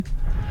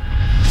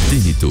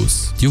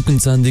Tinnitus, die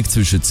Jugendsendung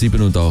zwischen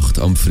 7 und 8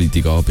 am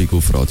Freitagabend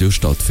auf Radio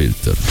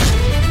Stadtfilter.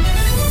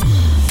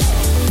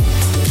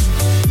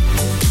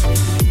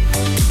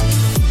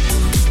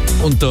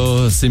 Und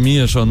da sind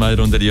wir, Jean Meyer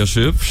und Elia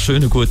Schöpf.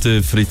 Schönen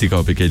guten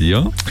Freitagabend,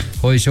 Elia.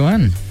 Hoi,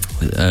 Joan.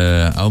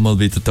 Auch mal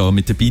wieder da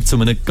mit dabei zu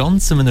einem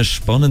ganz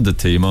spannenden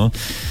Thema.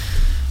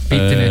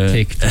 Bitte nicht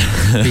TikTok.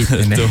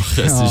 Bitte nicht. Doch,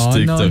 es ist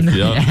TikTok, no.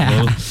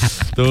 Ja.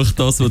 Doch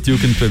das, was die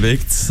Jugend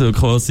bewegt, so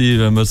quasi,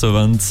 wenn wir so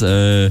wollen,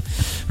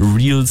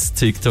 Reels,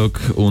 TikTok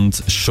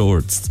und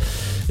Shorts.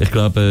 Ich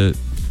glaube,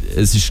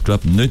 es ist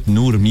nicht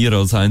nur mir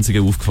als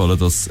Einziger aufgefallen,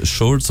 dass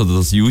Shorts oder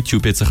dass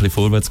YouTube jetzt ein bisschen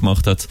vorwärts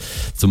gemacht hat,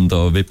 um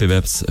da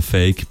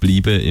wettbewerbsfähig zu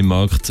bleiben im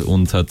Markt,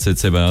 und hat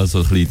jetzt eben auch so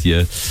ein bisschen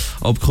die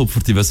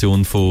abgekupferte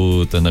Version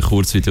von den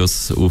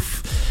Kurzvideos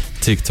auf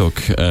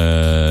TikTok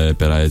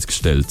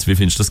bereitgestellt. Wie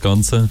findest du das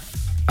Ganze?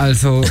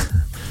 Also,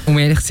 um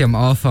ehrlich zu sein, am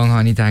Anfang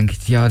habe ich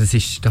gedacht, ja, das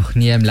ist doch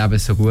nie im Leben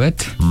so gut.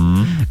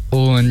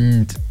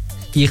 Und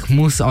ich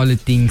muss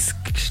allerdings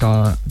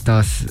gestehen,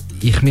 dass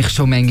ich mich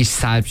schon manchmal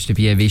selbst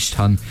dabei erwischt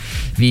habe,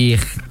 wie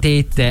ich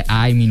dort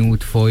 1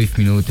 Minute, 5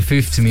 Minuten,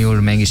 15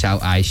 Minuten, manchmal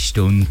auch 1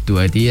 Stunde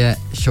durch die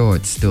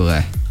Shorts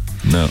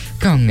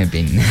gegangen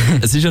bin.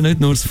 Es ist ja nicht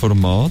nur das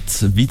Format,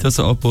 wie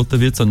das angeboten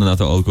wird, sondern auch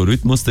der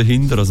Algorithmus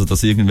dahinter, also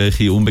dass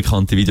irgendwelche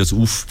unbekannte Videos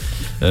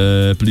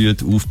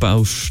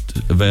aufgebauscht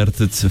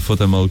werden von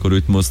dem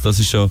Algorithmus. Das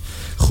ist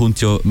kommt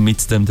ja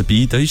mit dem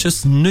dabei. Da ist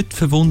es nicht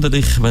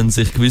verwunderlich, wenn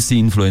sich gewisse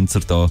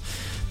Influencer da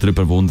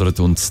darüber wundern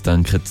und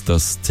denken,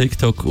 dass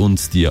TikTok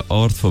und die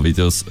Art von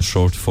Videos,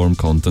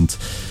 Short-Form-Content,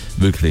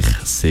 wirklich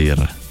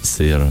sehr,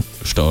 sehr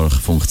stark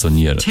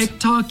funktionieren.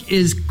 TikTok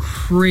is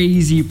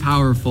crazy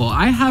powerful.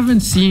 I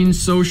haven't seen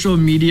social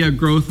media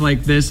growth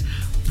like this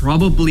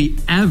probably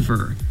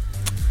ever.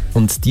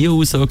 Und diese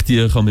Aussage,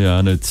 die kann man ja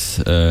auch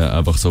nicht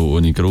einfach so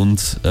ohne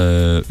Grund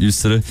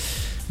äußern.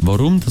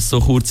 Warum dass so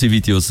kurze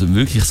Videos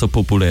wirklich so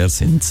populär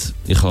sind,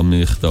 ich habe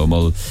mich da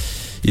mal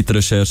in die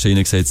Recherche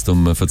hineingesetzt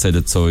und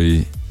erzähle es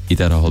euch in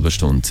dieser halben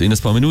Stunde. In ein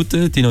paar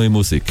Minuten die neue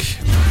Musik.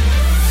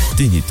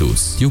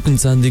 Tinnitus, die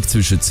Jugendsendung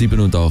zwischen 7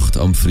 und 8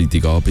 am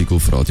Freitagabend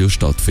auf Radio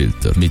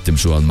Stadtfilter mit dem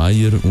Joan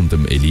Meyer und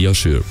dem Elia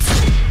Schöpf.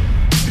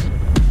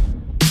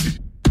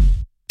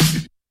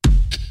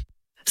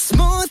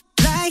 Smooth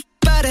like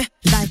butter,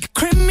 like a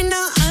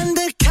criminal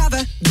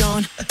undercover.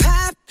 Don't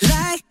pop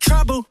like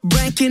trouble,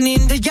 breaking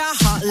into your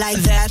heart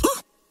like that.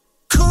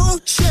 Cool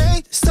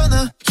shade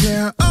stunner,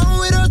 yeah,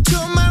 owe it all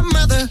to my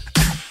mother.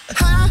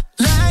 High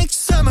like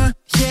summer,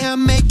 yeah,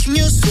 making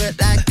you sweat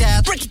like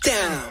that. Break it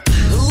down.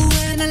 Ooh,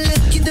 when I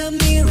look in the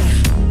mirror,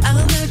 I'm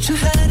not too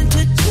hard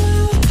to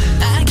do.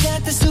 I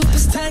got the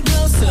superstar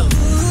glow, so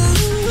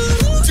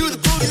ooh, do the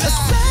boogie. A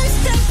side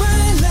step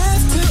right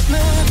left to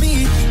my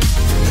beat.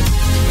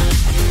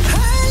 I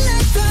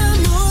like the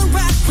moon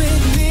rock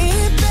with me,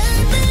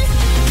 baby.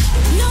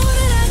 Know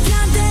that I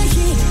got that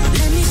heat.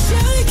 Let me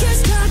show you,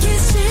 'cause talk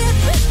is cheap.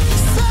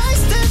 Side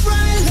step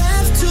right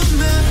left to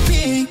my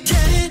beat.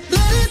 Get it,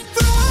 let it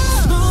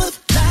roll. Smooth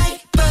like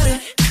butter,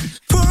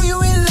 pour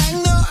you in like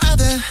no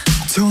other.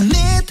 Don't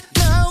need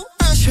no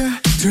usher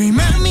to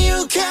remind me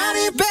you got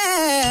it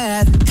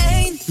bad.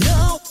 Ain't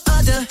no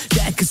other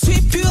that could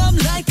sweep you up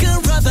like a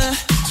rubber.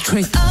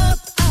 Straight up,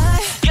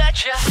 I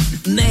gotcha,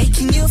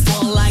 making you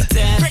fall like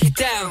that. Break it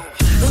down.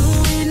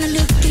 Ooh, when I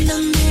look in the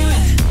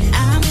mirror,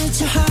 I'm with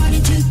your heart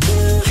into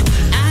two.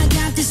 I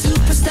got the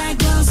superstar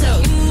glow,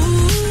 so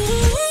ooh,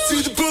 to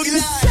the boogie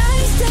line.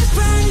 Side step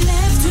right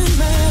left to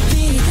my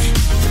beat.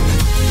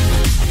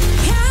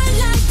 I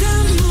like the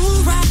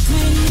moon rock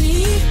with me,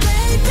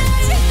 baby.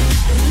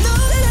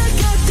 Know that I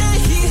got that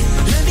heat.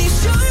 Let me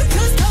show you,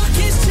 'cause talk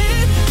is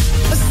cheap.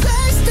 A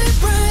side step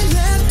right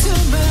left to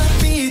my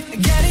beat.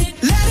 Get it,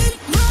 let it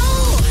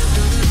roll.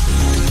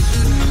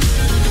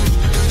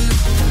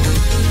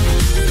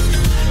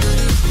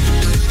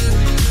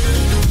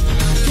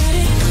 Get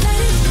it, let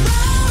it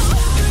roll.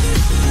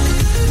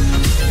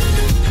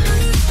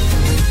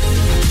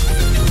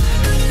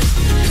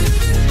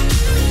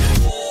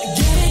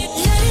 Get it,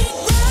 let it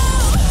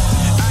roll.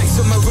 Eyes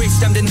on my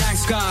wrist, I'm the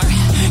nice guy.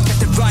 Got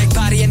the right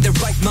body and the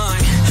right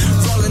mind.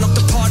 Rolling up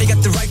the party,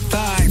 got the right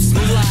vibes.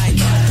 Move like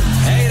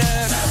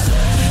haters.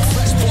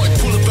 Fresh boy,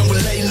 pull up and we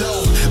lay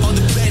low. On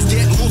the bass,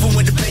 get moving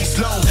with the bass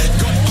low.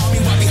 Got the army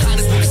right behind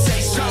us when we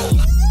say so.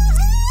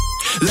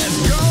 Let's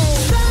go.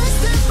 Side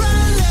step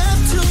right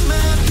left to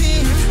my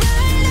beat.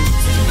 Right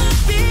left to my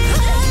beat.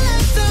 I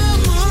like the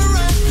moon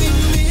rock with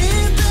me,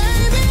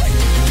 baby.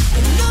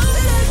 Know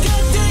that I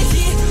got that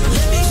heat.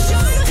 Let me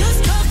show you, 'cause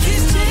talk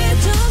is cheap.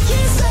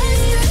 Side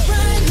step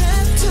right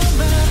left to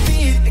my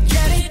beat.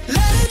 Get it,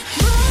 let it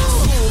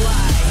roll. Cool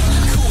like,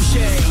 cool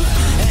shade.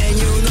 And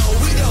you know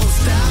we don't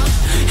stop.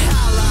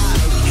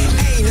 Highlight,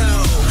 ain't no.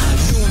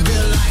 You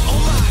been like,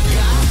 oh my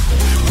God.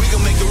 We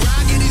gon' make it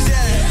rock in his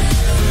head.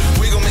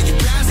 We gon' make it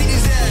bounce in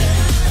his head.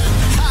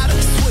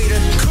 Hotter,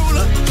 sweeter,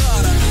 cooler,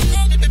 butter.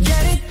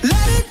 Get it,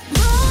 let it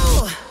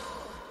roll.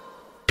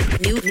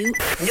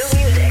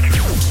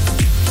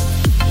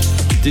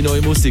 Die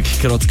neue Musik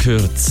gerade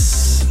gehört.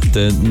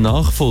 Der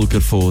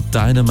Nachfolger von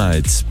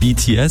Dynamite,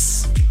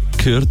 BTS,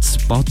 gehört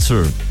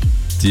Butter.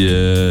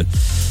 Der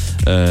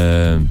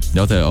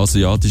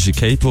asiatische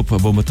K-Pop,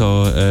 wo man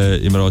da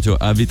im Radio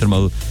auch wieder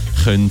mal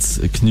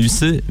geniessen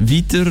können.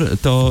 Weiter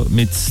da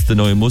mit der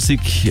neuen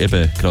Musik,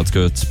 eben gerade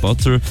gehört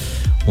Butter.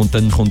 Und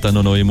dann kommt dann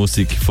noch neue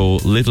Musik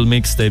von Little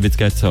Mix, David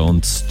Guetta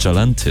und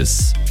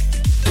Galantis.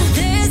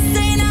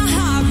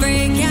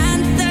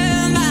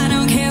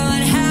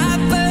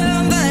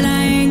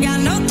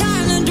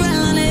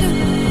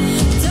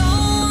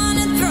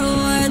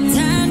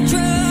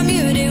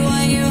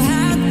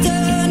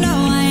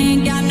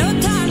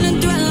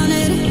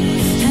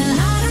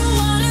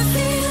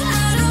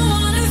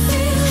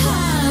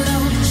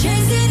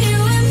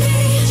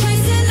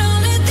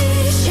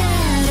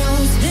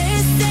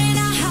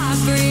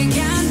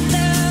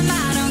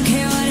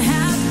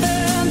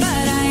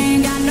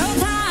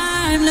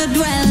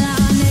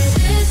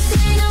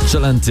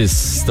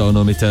 Galantis, da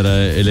noch mit der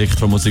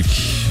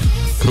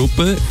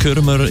Elektromusikgruppe,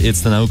 hören wir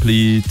jetzt dann auch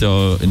gleich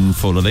da in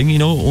voller Länge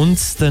noch. Und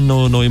dann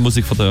noch neue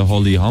Musik von der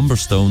Holly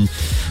Humberstone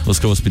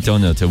aus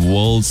Großbritannien. The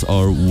walls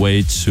are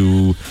way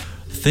too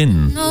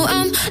thin. No,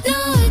 I'm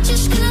not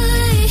just gonna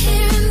lay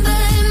here and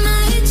bite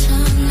my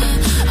tongue.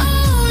 I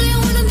only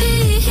wanna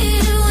be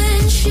here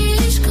when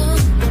she's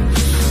gone.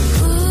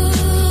 Ooh,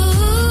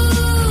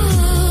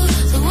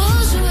 the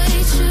walls are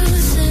way too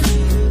thin.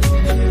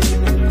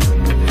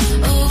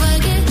 Oh, I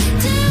get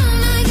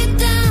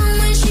down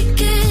when she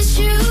gets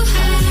you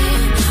high.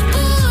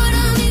 But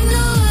I'm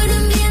ignored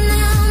and being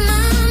out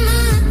my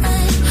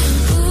mind.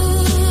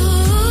 Ooh,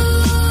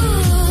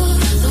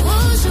 the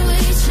walls are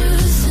way too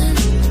thin.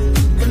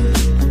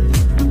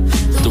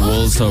 The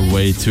walls are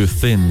way too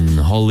thin.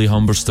 Holly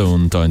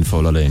Humberstone da in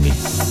voller Länge.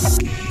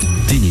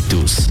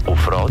 Tinnitus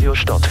auf Radio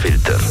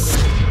Stadtfilter.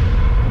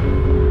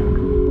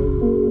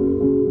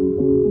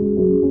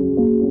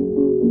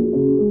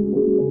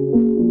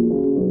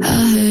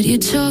 I heard you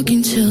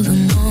talking till the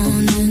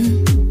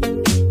morning.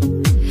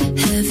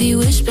 Heavy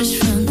whispers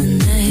from the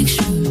next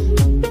room.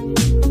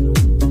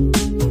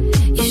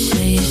 You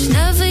say it's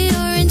never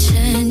your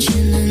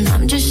intention, and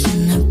I'm just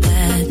in a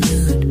bad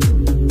mood.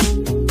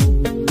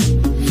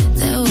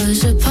 There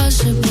was a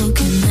possible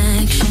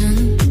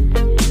connection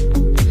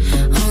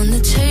on the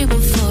table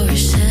for a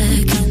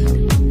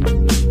second.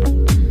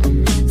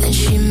 Then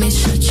she made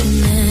such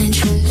an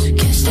entrance.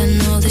 Can't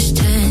stand all this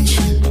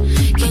tension.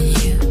 Can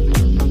you?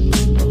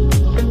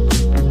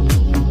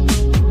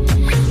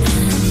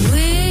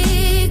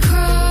 We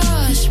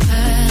crossed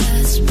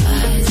paths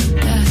by the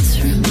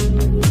bathroom,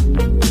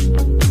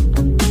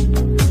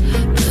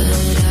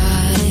 but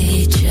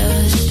I'd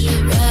just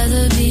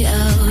rather be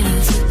out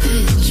of the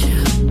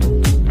picture.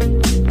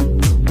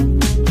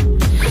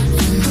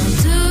 And I'll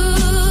do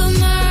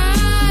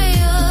my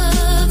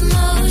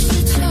utmost to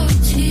talk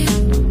to you,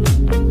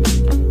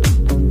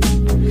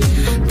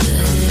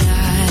 but I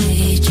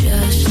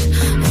just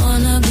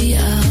wanna be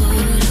out.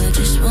 I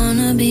just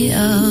wanna be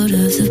out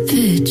of the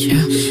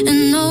picture.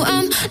 And no,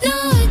 I'm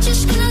not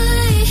just gonna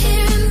lay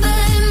here and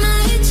bite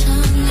my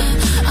tongue.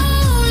 I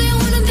only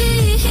wanna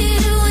be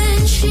here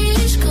when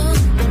she's gone.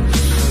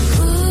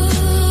 Ooh,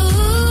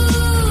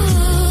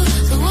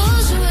 the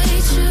walls are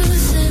way too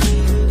thin.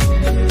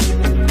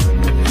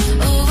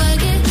 Oh, I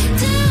get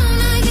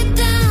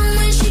down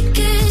when she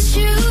gets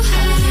you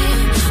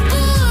high.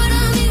 But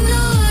I'm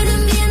ignored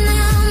and being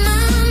out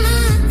my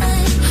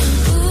mind.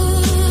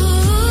 Ooh,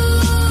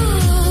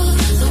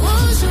 the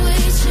walls are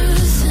way too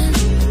thin.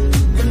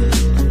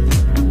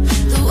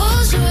 The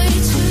walls are way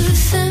too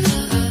thin.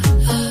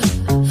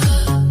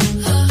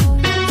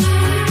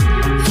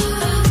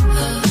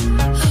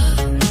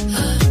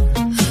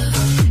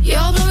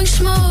 You're blowing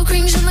smoke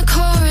rings in the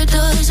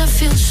corridors. I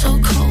feel so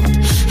cold.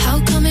 How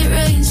come it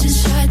rains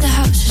inside the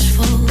house is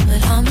full,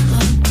 but I'm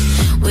alone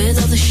with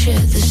all the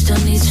shit that still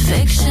needs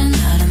fixing,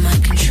 out of my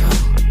control.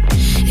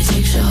 It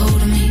takes a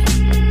hold of me.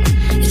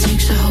 It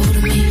takes a hold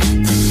of me.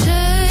 The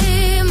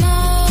same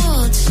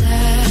old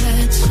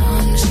sad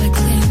songs I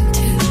cling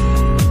to.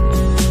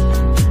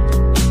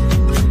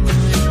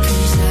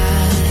 'Cause I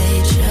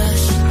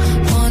just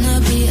wanna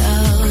be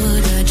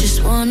out. I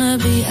just wanna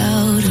be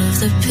out of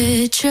the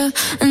picture.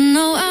 And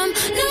no, I'm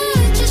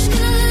not just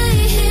gonna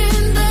lay here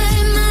and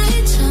bite my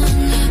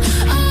tongue.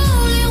 I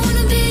only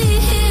wanna be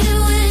here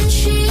when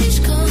she's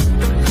gone.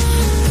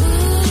 Ooh,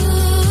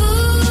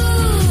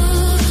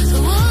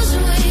 the walls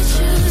are way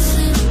too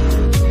thin.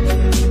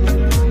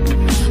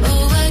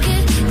 Oh, I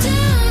get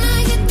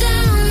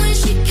down when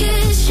she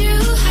gets you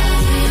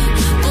high.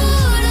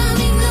 But I'm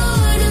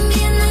ignored and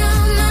being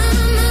out my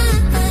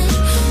mind.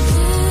 Ooh,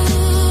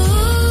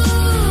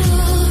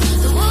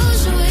 the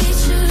walls are way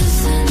too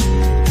thin.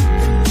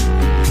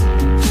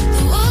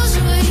 The walls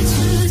are way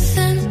too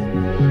thin.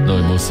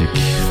 Neue Musik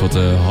von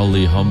der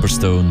Holly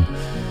Humberstone.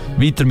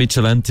 Weiter mit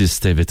Galantis,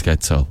 David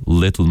Guetta,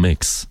 Little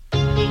Mix.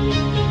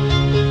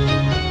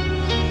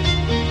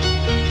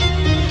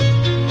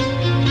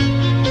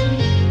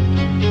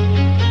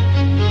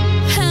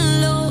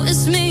 Hello,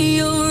 it's me,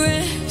 your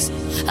ex.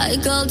 I I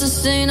called to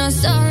say not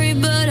sorry,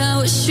 but I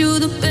wish you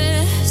the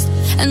best.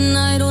 And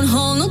I don't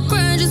hold no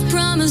grudges,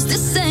 promise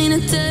this ain't a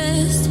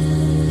test.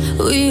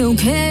 We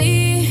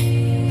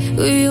okay,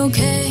 we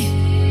okay.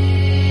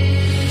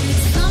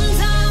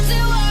 Sometimes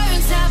it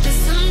works out, but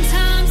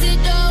sometimes it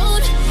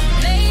don't.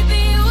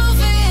 Maybe we'll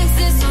fix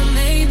this, or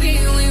maybe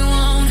we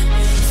won't.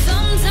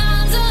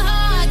 Sometimes a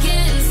heart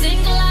can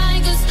sink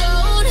like a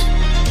stone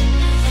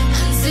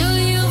until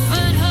you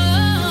find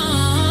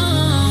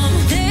home.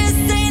 This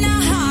ain't a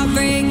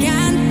heartbreak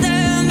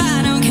anthem.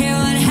 I don't care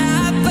what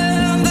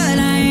happened, but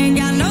I ain't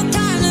got no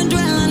time to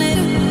dwell on it.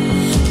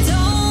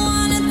 Don't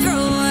wanna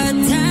throw a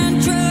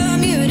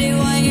tantrum. You did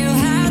what you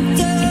had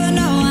to.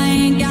 No, I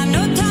ain't got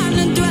no time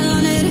to dwell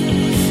on it.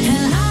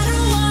 And I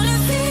don't wanna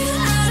feel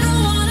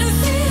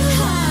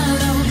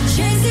hollow.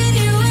 Chasing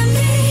you and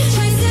me,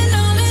 chasing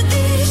all of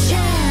these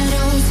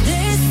shadows.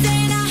 This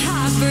ain't a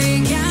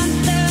heartbreak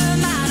anthem.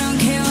 I don't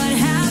care what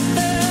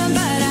happened,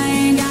 but I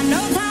ain't got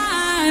no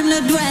time to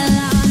dwell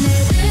on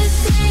it. This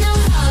ain't no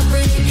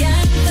heartbreak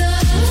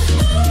anthem.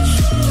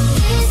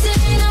 This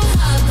ain't no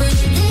heartbreak.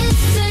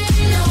 This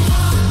ain't no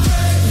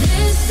heartbreak.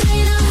 This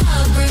ain't no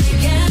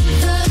heartbreak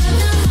anthem.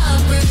 No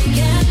heartbreak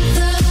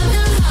anthem.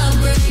 No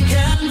heartbreak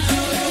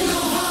anthem.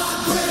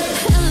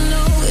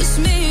 Hello, it's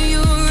me,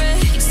 your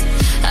ex.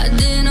 I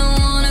didn't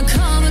wanna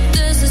call, but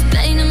there's this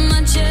pain in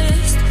my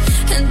chest.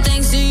 And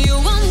thanks to you,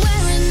 I'm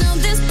wearing out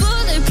this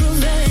bulletproof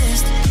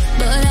vest.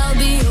 But I'll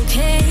be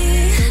okay.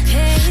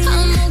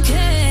 I'm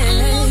okay.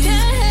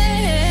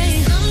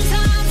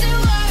 Sometimes it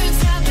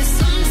works out, but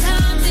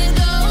sometimes it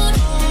don't.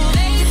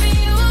 Maybe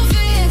we'll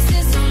fix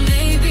this, or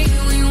maybe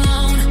we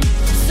won't.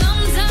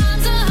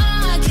 Sometimes a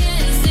heart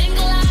can sink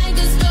like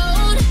a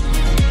stone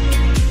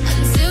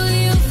until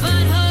you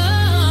find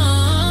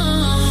home.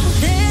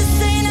 This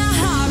ain't a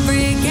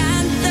heartbreak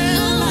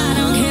anthem. I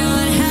don't care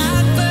what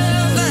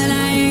happened, but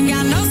I ain't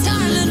got no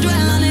time to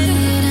dwell on it.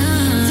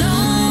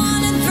 Don't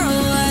wanna throw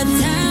a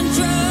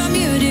tantrum.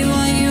 You did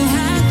what you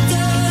had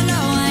to. No,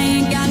 I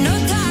ain't got no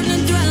time to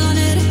dwell on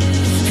it.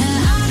 And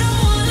I don't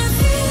wanna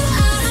feel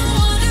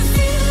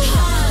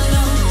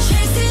hollow.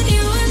 Chasing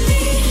you and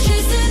me,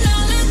 chasing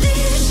all of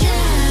these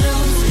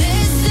shadows.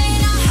 This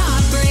ain't a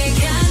heartbreak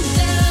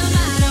anthem.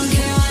 I don't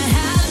care what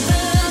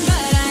happened,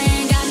 but I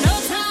ain't got no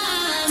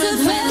time to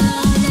dwell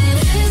on it.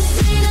 This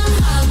ain't a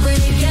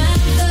heartbreak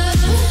anthem.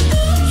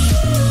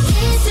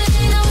 This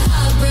ain't no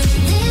heartbreak.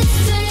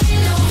 This ain't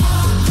no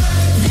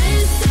heartbreak.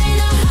 This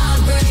ain't a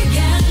heartbreak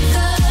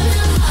anthem.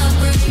 No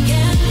heartbreak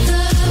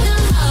anthem. No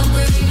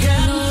heartbreak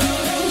anthem.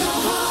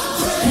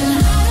 And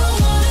I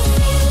don't wanna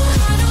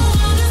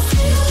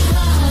feel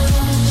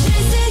hollow.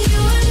 Chasing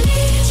you and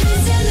me,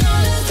 chasing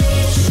all of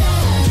these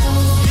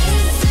shadows.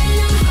 This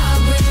ain't a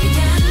heartbreak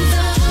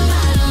anthem.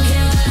 I don't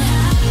care what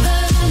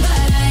happened,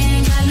 but I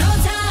ain't got no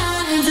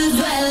time to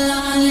dwell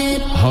on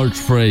it.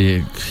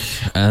 Heartbreak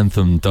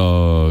Anthem,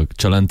 da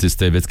Chalantis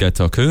David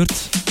Guetta gehört.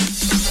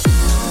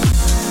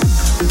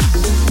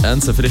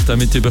 Haben Sie vielleicht auch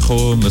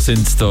mitbekommen, wir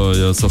sind da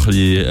ja so ein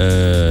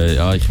bisschen,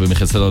 ja, ich will mich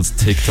jetzt nicht als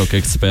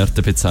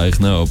TikTok-Experte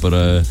bezeichnen,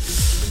 aber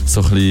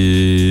so ein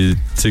bisschen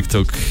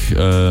TikTok,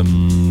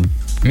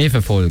 Wir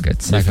verfolgen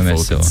es, sagen wir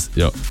es so.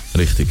 Ja,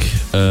 richtig.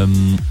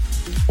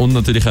 Und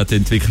natürlich auch die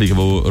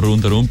Entwicklungen, die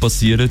rundherum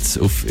passieren,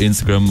 auf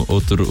Instagram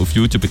oder auf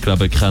YouTube. Ich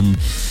glaube, kein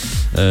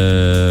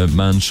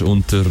Mensch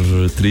unter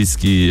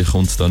 30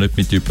 kommt da nicht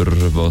mit über,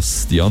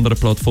 was die anderen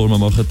Plattformen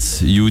machen.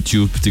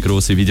 YouTube, die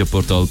grosse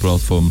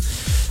Videoportalplattform,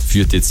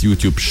 führt jetzt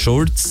YouTube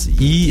Shorts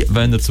ein,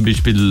 wenn ihr zum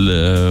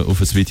Beispiel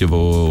auf ein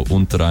Video, das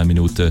unter 1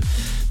 Minute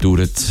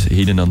dauert,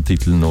 hinten an den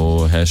Titel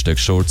noch Hashtag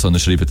Shorts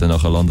schreibt, dann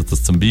nachher landet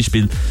das zum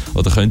Beispiel.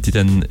 Oder könnt ihr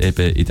dann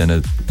eben in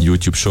diesen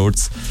YouTube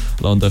Shorts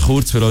landen.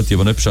 Kurz für Leute,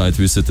 die nicht Bescheid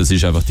wissen, das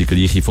ist einfach die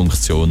gleiche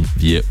Funktion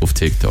wie auf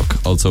TikTok.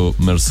 Also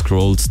man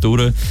scrollt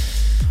durch.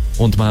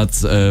 Und man hat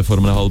vor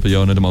einem halben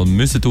Jahr nicht einmal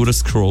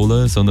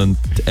durchscrollen, sondern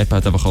die App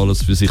hat einfach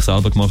alles für sich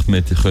selber gemacht.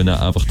 Wir können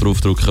einfach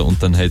draufdrücken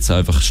und dann hat es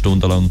einfach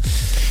stundenlang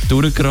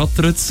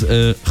durchgerattert.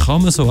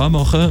 Kann man so auch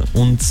machen.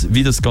 Und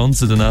wie das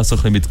Ganze dann auch so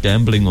ein bisschen mit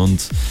Gambling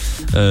und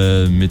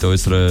mit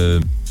unserer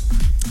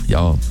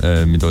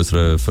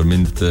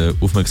verminderten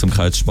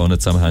Aufmerksamkeitsspanne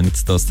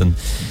zusammenhängt, dass dann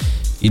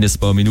in ein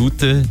paar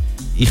Minuten.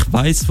 Ich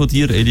weiss von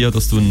dir, Elia,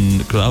 dass du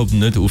glaube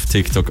nicht auf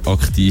TikTok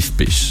aktiv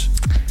bist.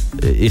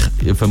 Ich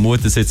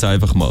vermute es jetzt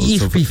einfach mal.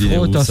 Ich bin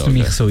froh, dass du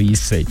mich so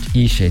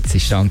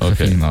einschätzt. Danke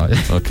vielmals.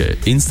 Okay.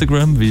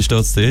 Instagram, wie steht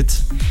es dort?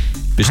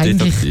 Bist du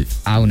dort aktiv?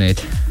 Auch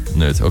nicht.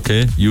 Nicht,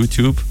 okay.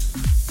 YouTube?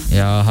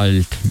 Ja,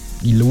 halt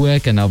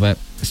schauen, aber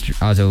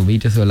also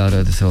Videos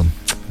laden oder so,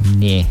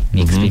 nee,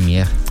 nichts bei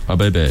mir.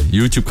 Aber eben,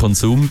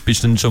 YouTube-Konsum,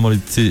 bist du denn schon mal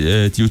in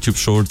die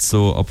YouTube-Shorts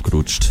so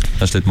abgerutscht?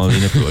 Hast du dort mal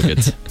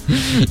reingeschaut?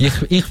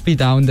 ich bin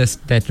down das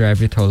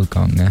Rabbit Hole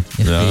gegangen.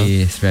 Ich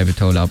bin das Rabbit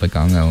Hole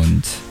runtergegangen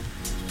und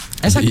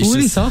es hat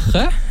coole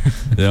Sachen.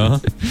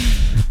 Ja.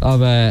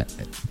 Aber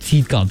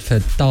die Zeit geht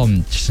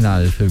verdammt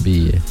schnell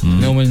vorbei.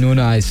 Nur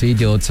noch ein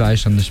Video, 2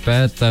 Stunden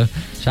später.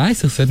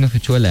 Scheiße, ich sollte noch für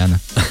die Schule lernen.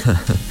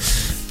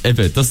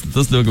 Eben, das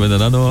schauen wir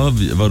dann auch noch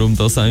an, warum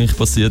das eigentlich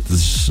passiert. Das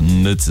ist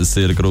nicht eine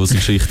sehr grosse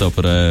Geschichte,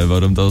 aber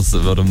warum das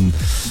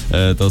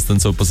dann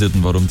so passiert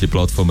und warum die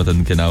Plattformen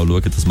dann genau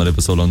schauen, dass man eben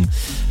so lange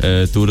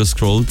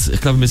durchscrollt. Ich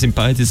glaube, wir sind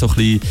beide so ein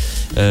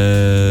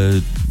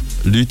bisschen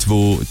Leute,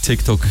 die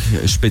TikTok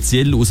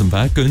speziell aus dem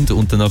Weg gehen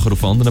und dann nachher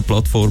auf anderen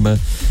Plattformen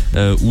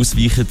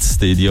ausweichen.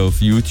 Die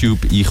auf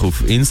YouTube, ich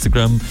auf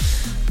Instagram.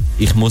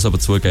 Ich muss aber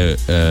zugeben,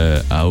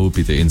 auch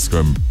bei den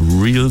Instagram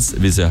Reels,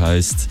 wie sie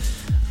heisst,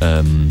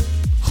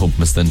 kommt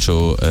man es dann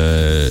schon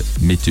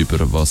mit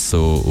über, was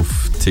so auf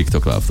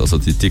TikTok läuft. Also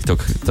die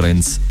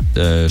TikTok-Trends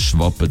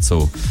schwappen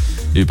so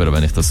über,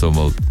 wenn ich das so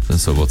mal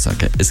so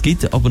sagen. Es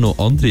gibt aber noch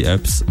andere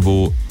Apps,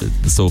 die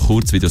so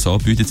Kurzvideos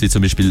anbieten, wie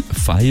zum Beispiel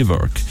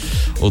Firework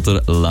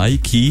oder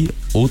Likey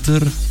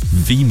oder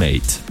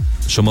VMade.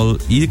 Schon mal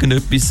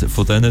irgendetwas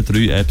von diesen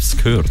 3 Apps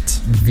gehört?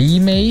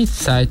 VMade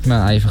sagt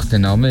mir einfach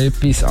den Namen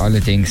etwas,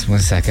 allerdings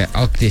muss ich sagen,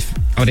 aktiv.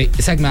 Oder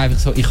sag mir einfach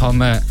so, ich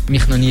habe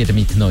mich noch nie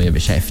damit neu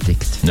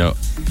beschäftigt. Ja,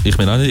 ich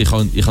bin auch nicht. Ich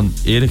habe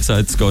ehrlich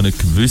gesagt gar nicht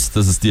gewusst,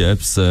 dass es die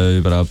Apps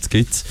überhaupt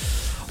gibt.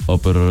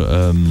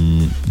 Aber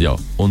ja,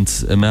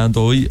 und wir haben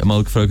euch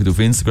mal gefragt auf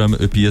Instagram,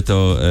 ob ihr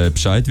da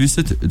Bescheid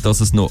wisst,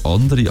 dass es noch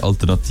andere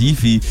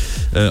alternative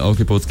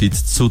Angebote gibt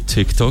zu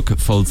TikTok,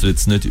 falls ihr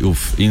jetzt nicht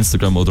auf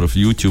Instagram oder auf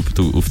YouTube,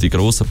 auf die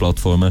grossen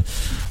Plattformen,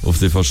 auf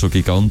die fast schon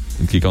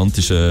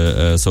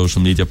gigantischen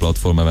Social Media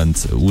Plattformen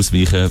wollt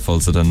ausweichen,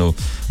 falls ihr dann noch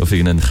auf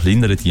irgendeinen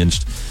kleineren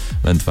Dienst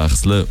wollt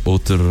wechseln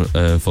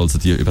oder falls ihr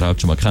die überhaupt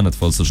schon mal kennt,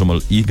 falls ihr schon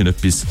mal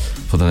irgendetwas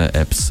von diesen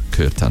Apps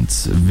gehört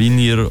habt. Wenn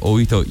ihr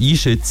euch da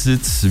einschätzt,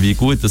 wie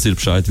gut, dass ihr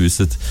Bescheid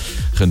wisst,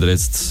 könnt ihr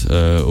jetzt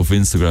auf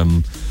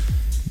Instagram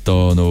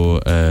da noch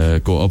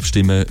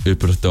abstimmen,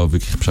 ob ihr da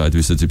wirklich Bescheid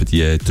wisst über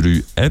die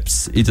 3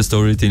 Apps in der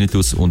Story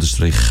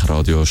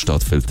Tinnitus_Radio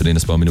Stadtfilter. In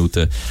ein paar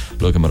Minuten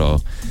schauen wir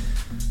an,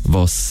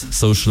 was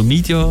Social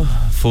Media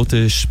von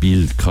den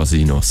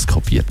Spielcasinos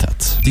kopiert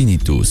hat.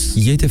 Tinnitus,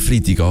 jeden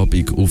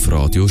Freitagabend auf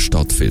Radio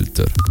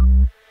Stadtfilter.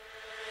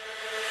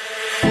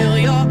 Feel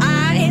your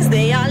eyes,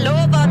 they all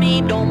over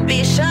me. Don't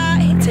be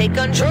shy, take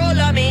control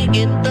of me.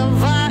 Get the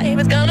vibe,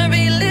 it's gonna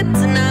be lit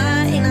tonight.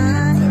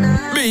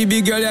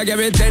 Baby girl, you give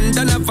me 10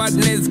 ton of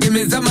fatness, give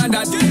me some of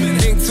that.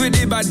 Mix with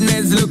the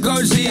badness, look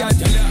how she hot.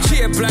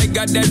 Shape like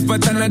a death,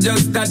 but I'm not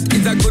just that.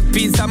 It's a good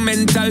piece of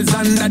mental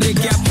under the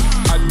cap.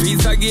 A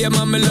piece of game,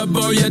 I'm love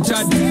how you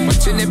chat.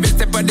 Watching every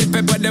step of the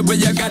paper, the way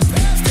you got.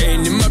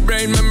 Staying in my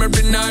brain,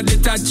 memory not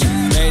detached.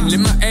 Mainly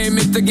my aim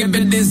is to give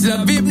it this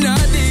love.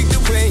 Hypnotic the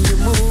way you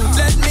move.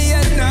 Let me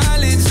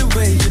acknowledge the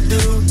way you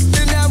do.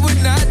 Then I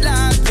would not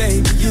lie,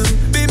 baby, you.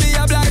 Baby,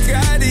 I'm like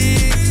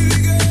Scotty.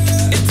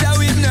 It's how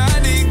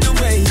hypnotic the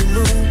way you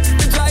move.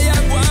 That's why I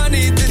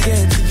wanted to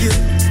get to you.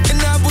 And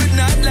I would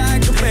not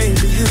like a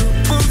baby, you.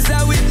 Moves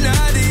how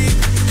hypnotic.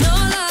 No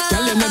lie,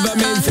 Tell you never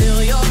meant to.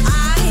 feel your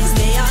eyes,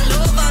 they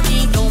all over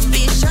me. Don't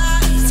be shy,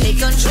 take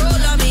control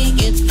of me.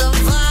 Get the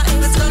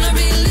vibe, it's gonna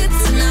be lit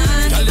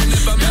tonight. Tell you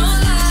never No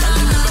meant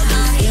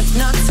lie,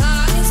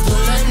 hypnotized,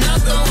 pull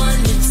another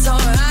one. It's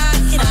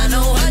alright, I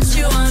know what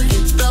you want.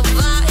 Get the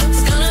vibe,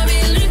 it's gonna be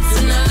lit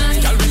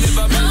tonight. Tell you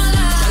never No meant.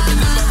 lie,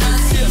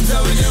 Seems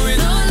how we do it.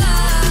 no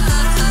lie,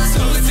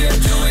 So we take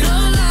to it. no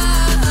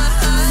lie.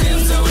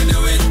 Seems how we do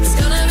it. It's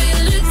gonna be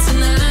lit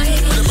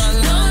tonight. The bang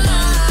No bang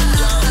bang.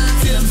 lie,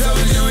 Seems how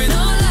we do it.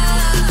 no lie.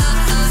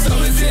 So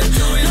we take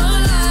to it. No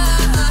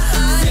lie,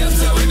 Seems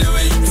how we do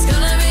it. it's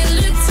gonna be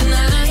lit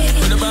tonight.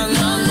 The bang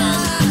bang bang.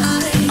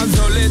 I'm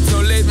so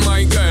lit,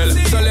 my girl.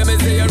 So let me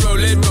say you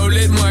roll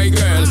it, my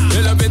girl.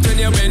 You love it when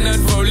you bend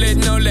and roll it.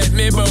 Now let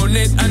me bone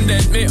it and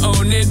let me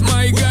own it,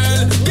 my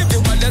girl. Give you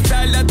all the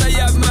style that I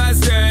have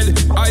mastered.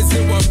 I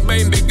see what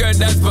baby girl,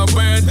 that's my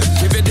word.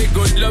 Give it the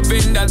good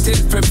loving that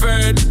is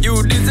preferred.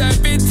 You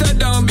deserve it, so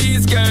don't be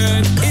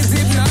scared. It's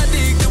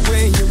hypnotic the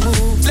way you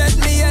move. Let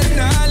me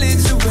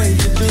acknowledge the way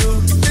you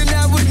do. Then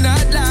I would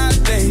not lie,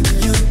 baby,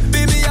 you.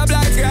 Baby, I'm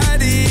like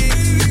Scotty.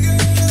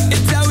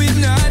 It's how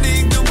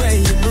hypnotic the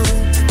way you move.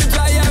 That's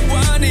why I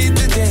wanted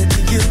to get to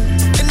you.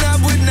 And I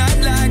would not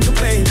like a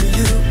baby,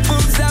 you.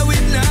 Moves how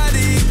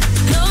hypnotic.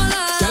 No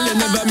lie, Tell you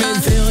never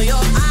meant to. feel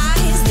your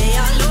eyes, they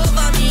all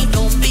over me.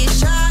 Don't be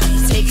shy,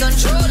 take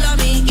control of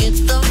me. Get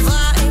the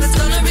vibe, it's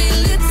gonna be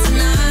lit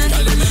tonight.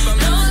 Tell you never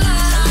No meant.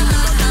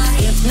 lie,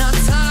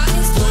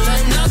 hypnotized, pull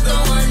another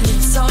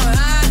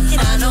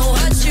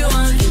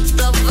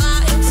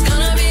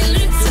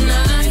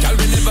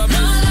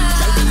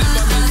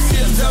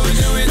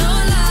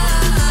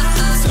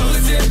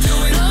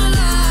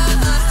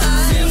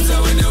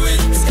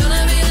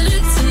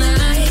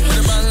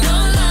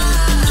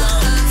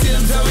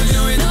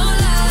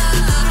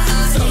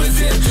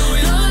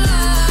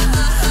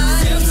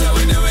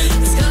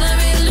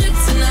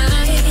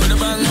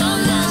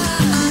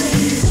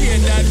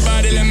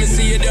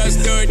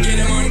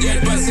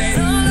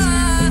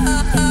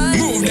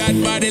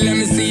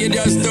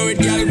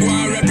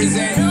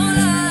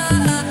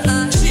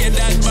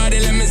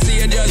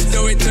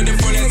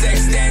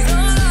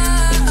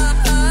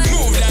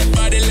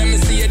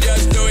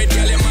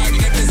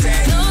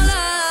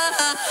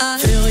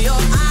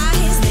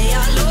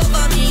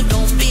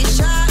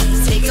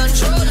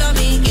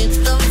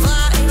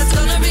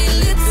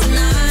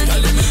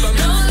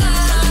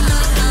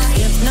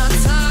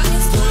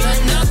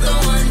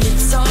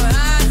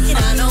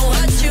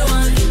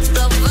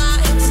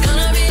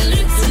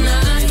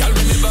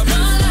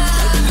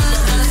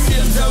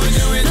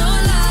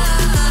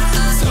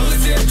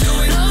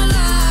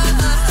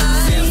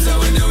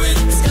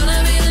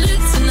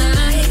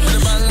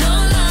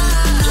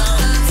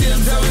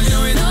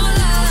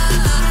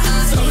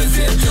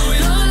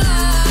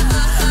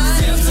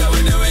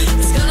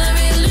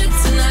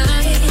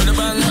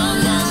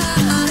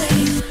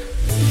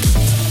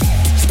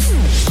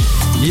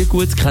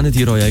gut kennt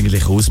ihr euch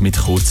eigentlich aus mit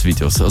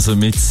Kurzvideos? Also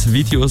mit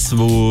Videos,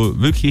 wo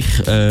wirklich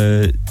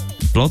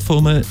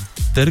Plattformen,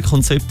 der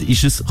Konzept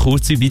ist es,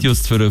 kurze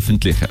Videos zu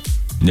veröffentlichen.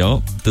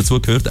 Ja, dazu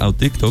gehört auch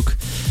TikTok,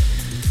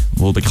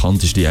 wo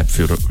bekannt ist die App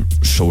für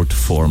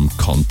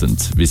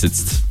Short-Form-Content, wie es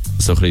jetzt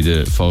so ein bisschen in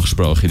der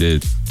Fachsprache, in der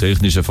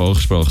technischen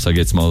Fachsprache,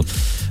 sage ich jetzt mal,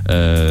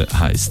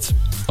 heisst.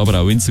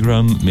 Aber auch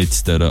Instagram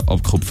mit der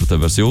abgekupferten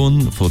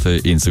Version von den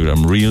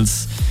Instagram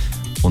Reels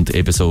und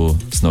ebenso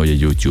das neue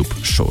YouTube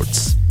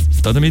Shorts.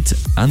 Damit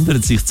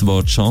ändert sich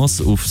zwar die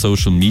Chance auf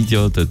Social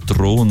Media, den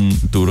Thron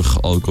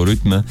durch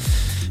Algorithmen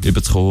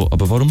überzukommen,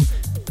 aber warum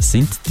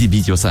sind die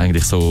Videos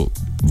eigentlich so,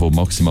 die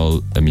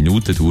maximal eine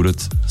Minute dauern,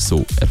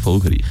 so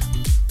erfolgreich?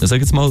 Ich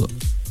sage jetzt mal,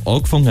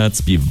 angefangen hat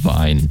es bei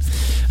Vine,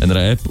 einer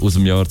App aus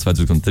dem Jahr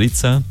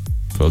 2013,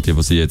 für all die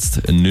sie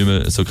jetzt nicht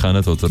mehr so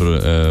kennen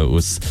oder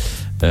aus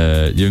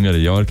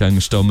jüngeren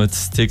Jahrgängen stammen.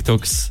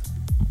 TikToks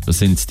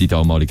sind die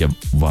damaligen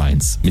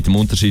Vines. Mit dem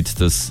Unterschied,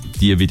 dass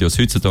diese Videos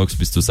heutzutage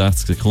bis zu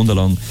 60 Sekunden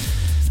lang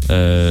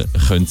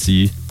können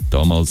sein.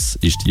 Damals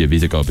ist die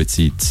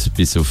Wiedergabezeit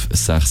bis auf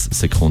 6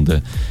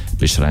 Sekunden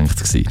beschränkt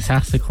gewesen.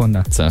 6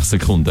 Sekunden? 6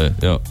 Sekunden,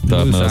 ja.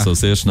 Da hat man also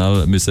sehr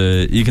schnell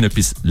müssen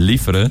irgendetwas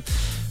liefern,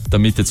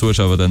 damit der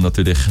Zuschauer dann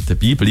natürlich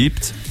dabei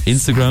bleibt.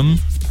 Instagram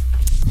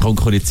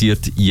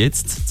konkurriert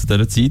jetzt zu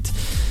dieser Zeit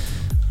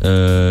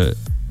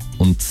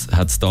und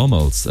hat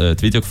damals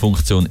die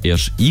Videofunktion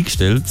erst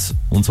eingestellt,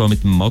 und zwar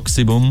mit dem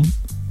Maximum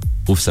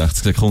auf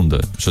 60 Sekunden,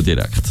 schon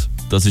direkt.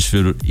 Das ist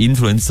für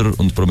Influencer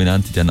und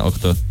Prominente dann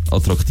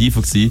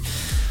attraktiver gewesen,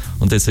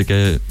 und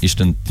deswegen ist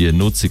dann die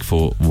Nutzung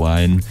von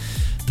Vine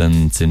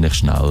dann ziemlich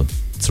schnell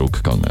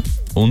zurückgegangen.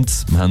 Und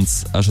wir haben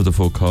es auch schon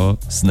davon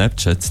gehabt,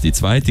 Snapchat, die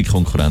zweite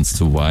Konkurrenz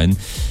zu Vine,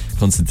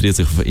 konzentriert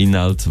sich auf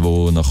Inhalte,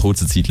 die nach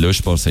kurzer Zeit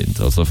löschbar sind.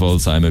 Also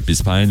falls einem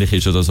etwas peinlich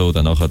ist oder so,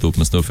 dann nachher tut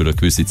man es nur für eine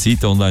gewisse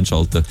Zeit online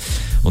schalten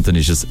und dann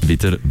ist es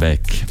wieder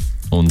weg.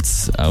 Und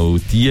auch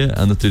die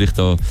haben natürlich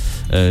da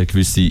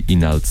gewisse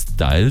Inhalte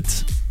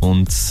geteilt,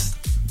 und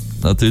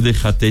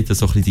natürlich hat dort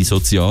so ein bisschen die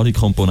soziale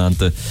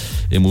Komponente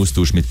im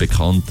Austausch mit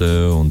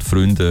Bekannten und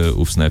Freunden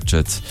auf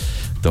Snapchat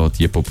da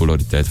die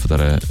Popularität von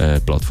dieser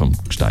Plattform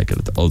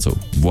gesteigert. Also,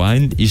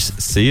 Vine ist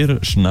sehr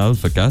schnell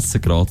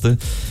vergessen geraten,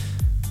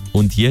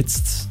 und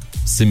jetzt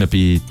sind wir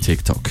bei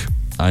TikTok.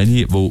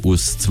 Eine, die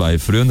aus 2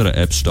 früheren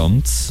Apps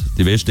stammt.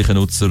 Die westlichen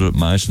Nutzer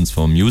meistens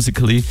von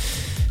Musical.ly,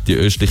 die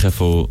östlichen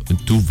von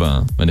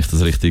Douyin, wenn ich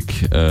das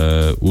richtig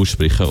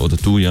ausspreche, oder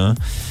Douyin,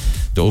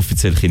 der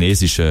offiziell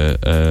chinesischen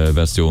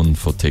Version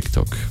von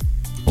TikTok.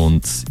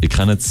 Und ihr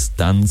kennt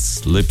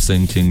Dance,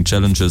 Lip-Syncing,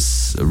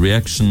 Challenges,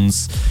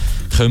 Reactions,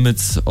 kommen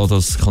an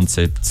das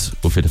Konzept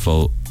auf jeden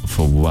Fall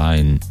von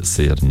Vine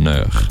sehr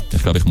nahe.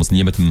 Ich glaube, ich muss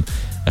niemandem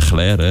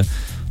erklären,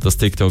 dass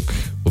TikTok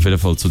auf jeden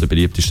Fall zu den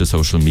beliebtesten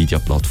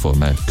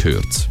Social-Media-Plattformen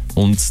gehört.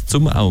 Und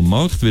um auch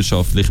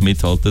marktwirtschaftlich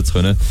mithalten zu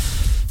können,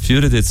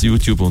 führen jetzt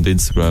YouTube und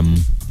Instagram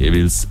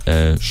jeweils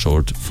eine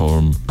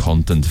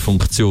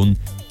Short-Form-Content-Funktion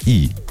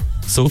ein.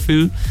 So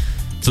viel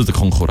zu der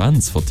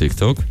Konkurrenz von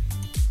TikTok.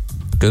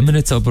 Gehen wir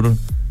jetzt aber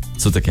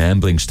zu den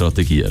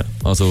Gambling-Strategien.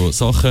 Also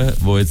Sachen,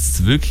 die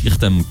jetzt wirklich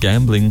dem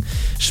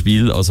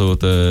Gambling-Spiel, also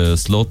der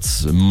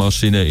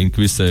Slot-Maschine in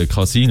gewissen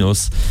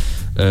Casinos,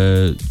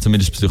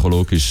 zumindest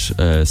psychologisch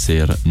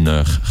sehr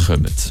nahe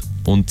kommen.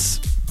 Und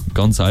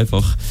ganz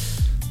einfach,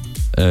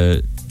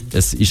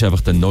 es ist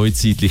einfach der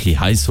neuzeitliche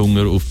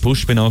Heisshunger auf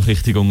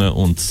Push-Benachrichtigungen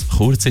und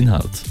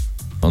Kurzinhalt.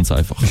 Ganz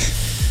einfach.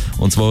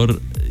 Und zwar,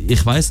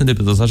 ich weiss nicht, ob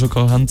ihr das auch schon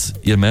gehabt habt,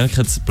 ihr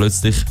merkt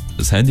plötzlich,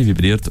 das Handy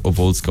vibriert,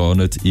 obwohl es gar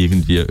nicht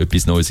irgendwie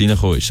etwas Neues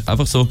reingekommen ist.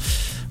 Einfach so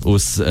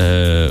aus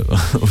der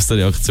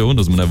Reaktion,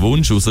 aus einem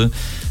Wunsch raus,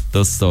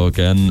 dass da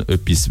gerne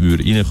etwas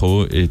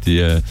reinkommen in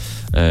die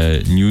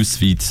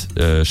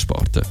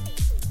Newsfeed-Sparte.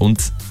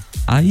 Und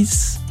ein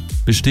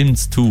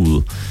bestimmtes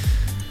Tool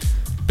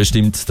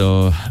bestimmt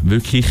da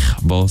wirklich,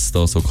 was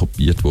da so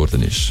kopiert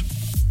worden ist.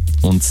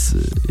 Und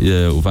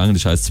auf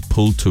Englisch heisst es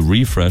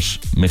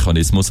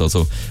Pull-to-Refresh-Mechanismus,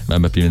 also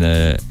wenn man bei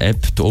einer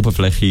App die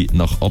Oberfläche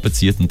nach oben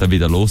zieht und dann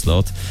wieder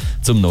loslässt,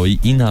 zum neuen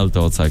Inhalt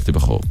angezeigt zu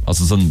bekommen.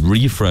 Also so ein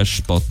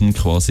Refresh-Button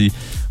quasi,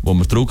 wo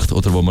man drückt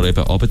oder wo man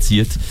eben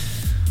runterzieht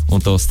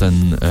und das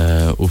dann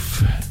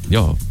auf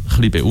ein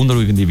bisschen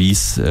beunruhigende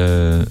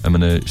Weise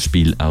einem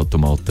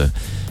Spielautomaten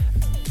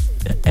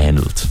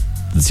ähnelt.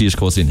 Du ziehst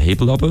quasi einen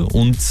Hebel runter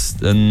und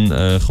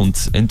dann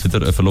kommt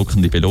entweder eine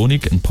verlockende Belohnung,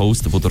 ein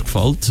Post, der dir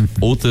gefällt,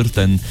 oder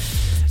dann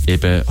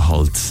eben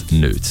halt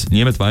nicht.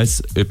 Niemand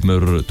weiss, ob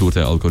man durch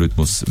den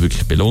Algorithmus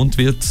wirklich belohnt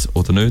wird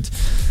oder nicht.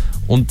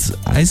 Und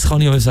eins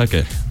kann ich euch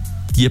sagen,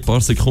 die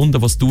paar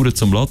Sekunden, was dauert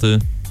zum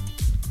Laden,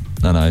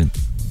 nein,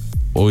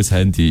 unser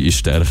Handy ist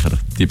stärker.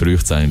 Die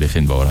braucht es eigentlich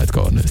in Wahrheit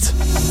gar nicht.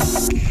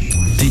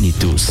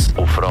 Tinnitus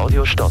auf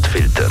Radio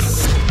Stadtfilter.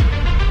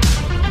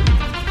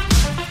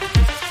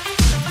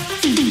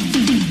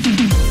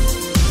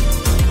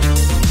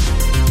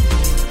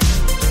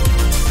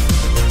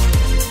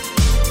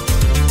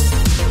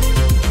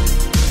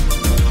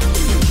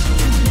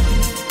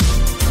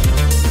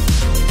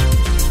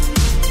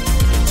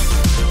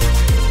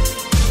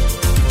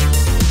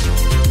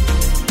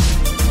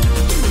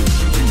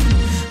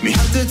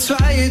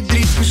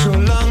 32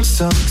 schon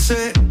langsam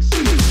gesehen.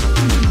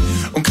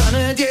 Und kann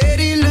nicht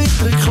jede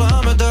Leute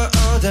reklamen da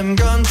an dem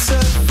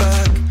ganzen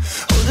Weg.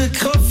 Oder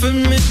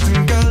kaufen mit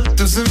dem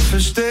Geld aus dem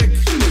Versteck.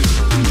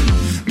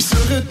 Wir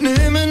suchen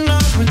nicht mehr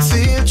nach mit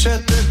Ziel,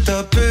 chatten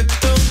ab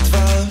heute um die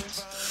Welt.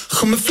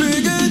 Komm, wir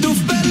fliegen auf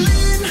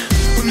Berlin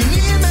und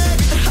nie mehr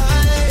wieder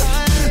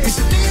heim. Wir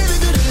sind nie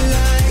wieder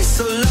allein,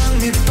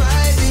 solange wir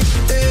beide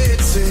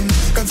dort sind.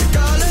 Ganz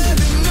egal, ob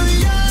in New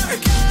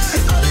York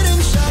oder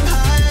in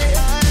Shanghai.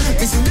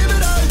 Wir sind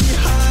überall die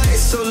High,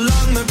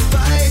 solange wir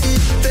beide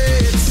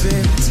dort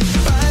sind.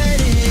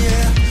 Beide,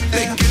 yeah.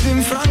 Wegen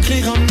in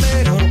Frankreich am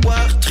Meer, oh,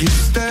 wow,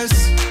 Tristesse.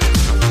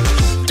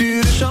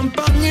 Teure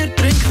Champagner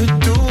trinken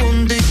du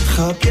und ich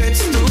hab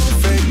jetzt du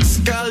fix.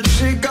 Geld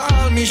ist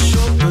egal, mir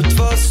shoppen,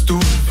 was du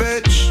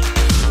willst.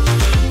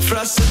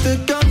 Fressen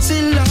den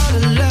ganzen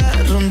Laden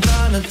leer und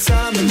rennen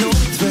zusammen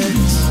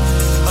unterwegs.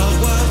 Oh,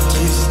 wow,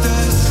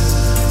 Tristesse.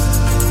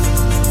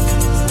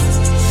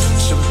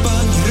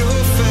 Champagner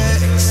auf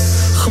Ex.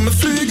 Komm, wir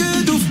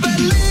fliegen auf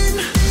Berlin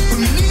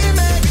und nie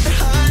mehr wieder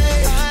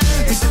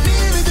heim. Wir sind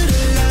nie wieder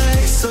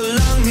allein,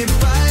 solange wir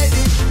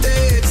beide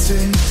dort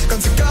sind.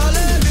 Ganz egal,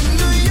 ob in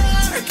New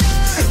York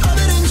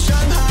oder in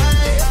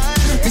Shanghai.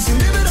 Wir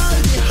sind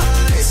überall die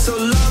High,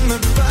 solange wir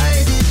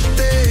beide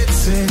dort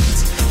sind.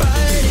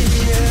 Beide,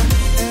 yeah.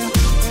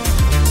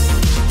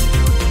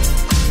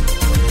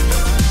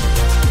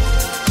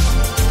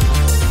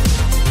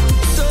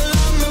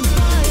 Solange wir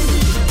beide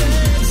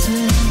dort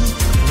sind.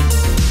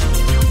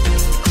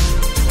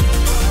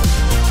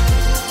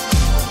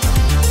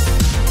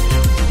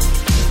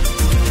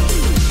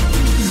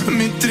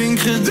 Wir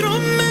trinken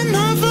drum in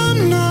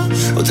Havanna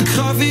oder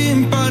Kaffee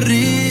in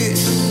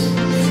Paris.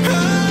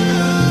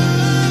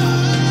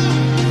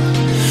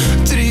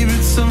 Treiben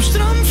zum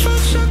Strand von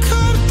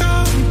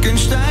Jakarta, gehen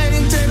steil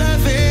in Tel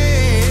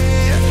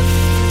Aviv.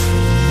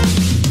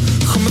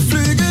 Komm, wir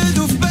fliegen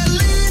auf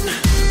Berlin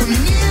und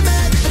nie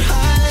mehr wieder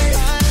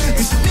heim.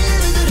 Wir sind nie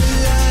wieder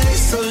allein,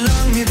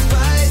 solange wir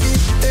beide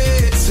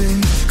dort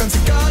sind. Ganz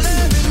egal,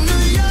 ob in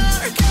New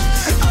York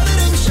oder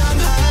in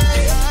Shanghai.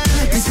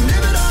 Wir sind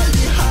überall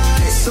die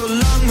High,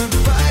 solange wir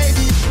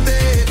beide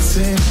dort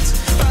sind.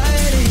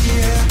 Beide,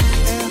 yeah.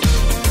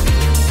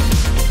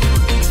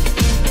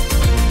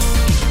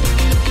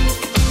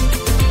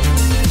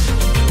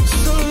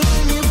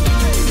 Solange wir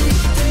beide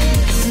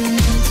dort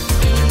sind.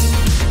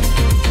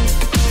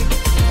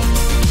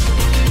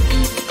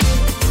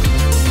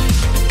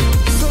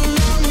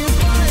 Solange wir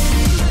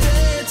beide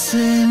dort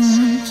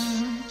sind.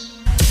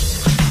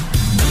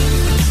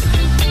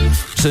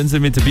 Schön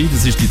sind mit dabei,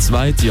 das ist die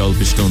zweite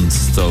halbe Stunde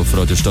hier auf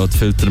Radio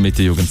Stadtfilter mit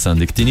der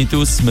Jugendsendung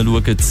Tinnitus. Wir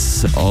schauen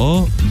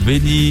an,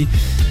 welche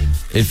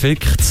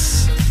Effekte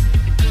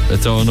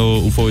da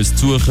noch auf uns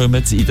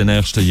zukommen in den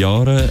nächsten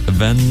Jahren,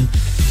 wenn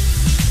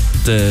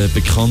der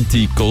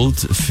bekannte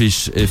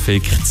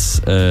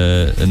Goldfisch-Effekt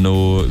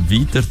noch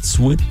weiter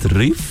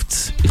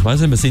zutrifft. Ich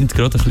weiss nicht, wir sind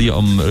gerade ein bisschen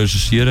am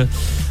Recherchieren,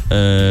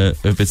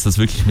 ob jetzt das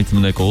wirklich mit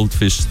einem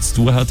Goldfisch zu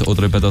tun hat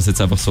oder ob er das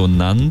jetzt einfach so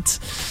nennt.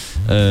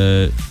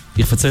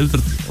 Ich erzähle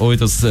euch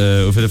das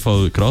auf jeden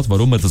Fall gerade,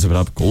 warum man das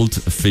überhaupt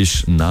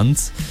Goldfisch nennt.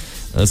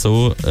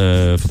 Von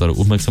der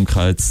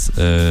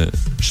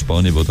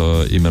Aufmerksamkeitsspanne, die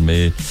da immer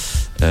mehr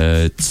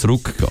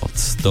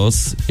zurückgeht.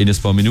 Das in ein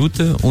paar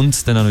Minuten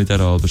und dann auch noch in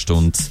dieser halben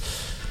Stunde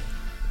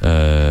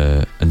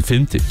ein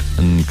Filmtipp.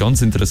 Ein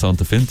ganz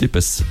interessanter Filmtipp,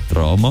 ein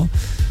Drama,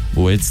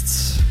 das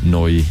jetzt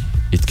neu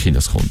in die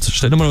Kinos kommt.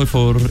 Stellen wir euch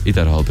vor, in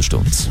dieser halben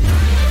Stunde.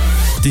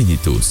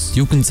 Tinnitus,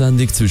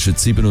 Jugendsendung zwischen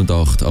 7 und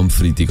 8 am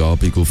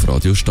Freitagabend auf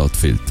Radio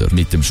Stadtfilter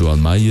mit dem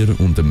Joan Meyer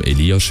und dem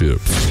Elia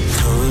Schürpf.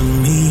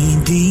 Pulling me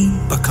deep,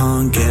 I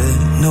can't get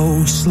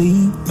no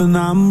sleep, and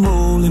I'm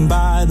rolling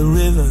by the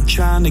river,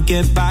 trying to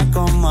get back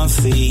on my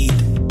feet.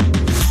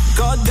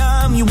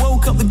 Goddamn, you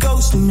woke up the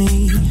ghost in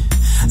me,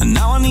 and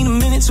now I need a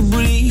minute to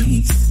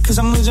breathe, 'cause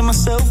I'm losing my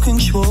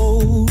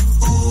self-control.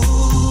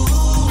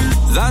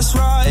 That's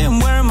right, I'm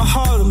wearing my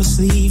heart on my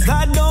sleeve.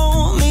 That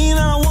don't mean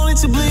that I want it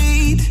to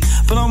bleed,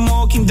 but I'm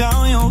walking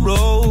down your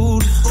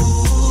road.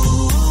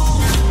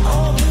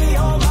 Oh, be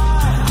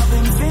alright, I've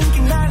been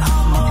thinking that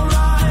I'm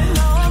alright.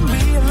 Now I'm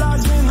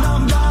realizing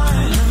I'm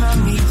blind, and I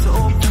need to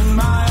open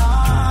my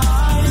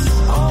eyes.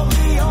 Oh,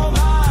 be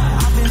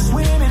alright, I've been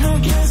swimming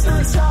against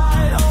the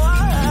tide. Oh, I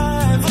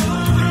have.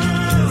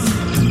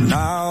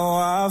 Now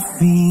I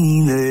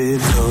feel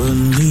it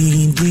pulling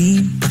me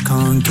deep. I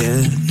can't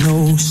get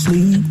no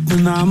sleep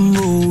when I'm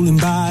rolling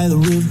by the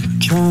river,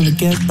 trying to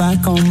get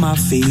back on my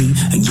feet.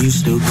 And you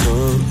still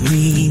cut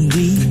me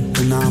deep,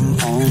 and I'm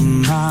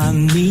on my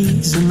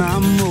knees, and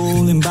I'm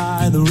rolling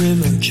by the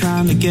river,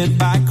 trying to get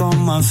back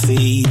on my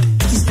feet.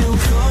 You still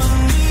cut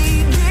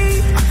me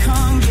deep, I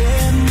can't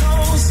get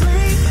no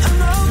sleep,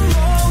 and I'm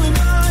rolling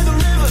by the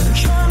river,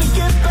 trying to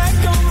get back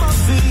on my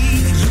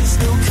feet. You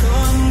still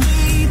cut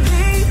me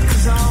deep,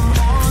 'cause I'm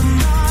on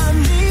my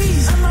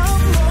knees, and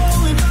I'm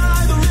rolling by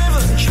the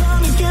river,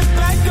 trying to get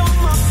back on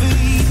my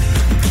feet.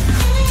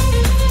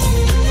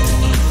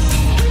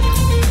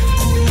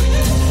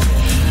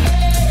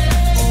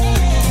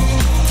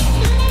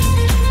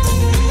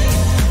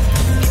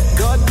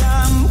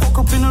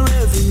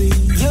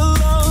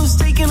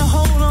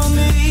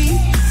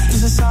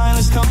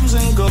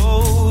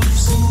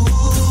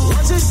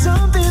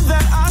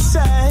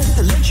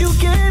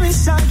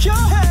 inside your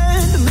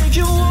head that make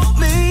you want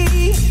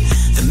me,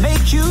 that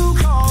make you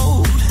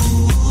cold.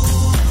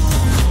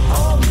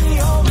 Oh me,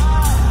 oh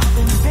my, I've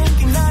been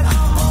thinking that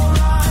I'm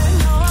alright.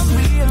 Now I'm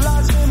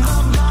realizing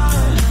I'm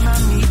blind and I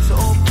need to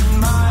open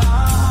my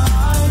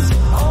eyes.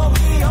 Oh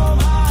me, oh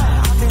my,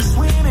 I've been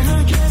swimming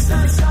against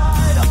that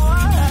tide. Oh,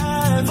 I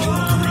have.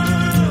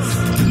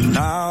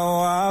 Now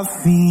I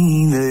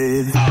feel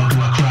it.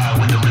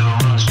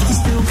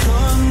 Still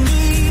come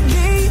knee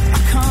deep, I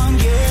can't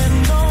get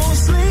no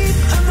sleep,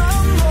 and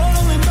I'm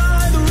rolling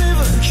by the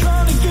river,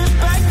 trying to get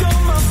back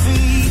on my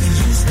feet.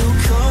 You still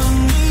come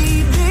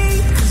knee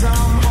deep, 'cause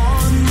I'm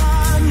on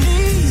my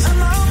knees,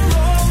 and I'm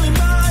rolling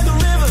by the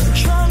river,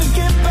 trying to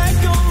get back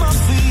on my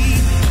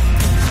feet.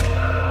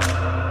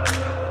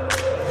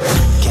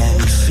 Can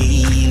you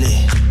feel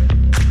it?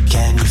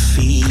 Can you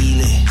feel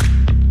it?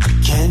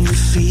 Can you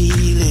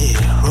feel it?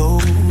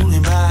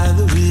 Rolling by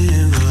the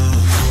river.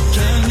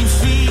 Can you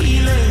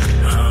feel it?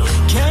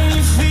 Can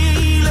you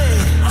feel it?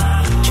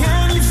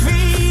 Can you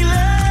feel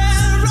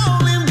it?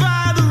 Rolling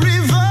by the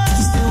river.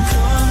 Still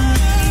come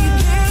knee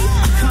deep,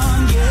 I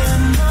can't get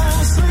no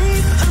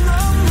sleep, and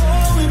I'm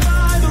rolling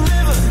by the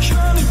river,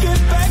 trying to get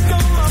back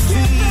on my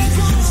feet.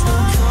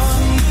 Still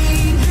come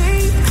knee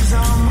deep, 'cause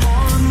I'm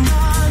on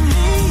my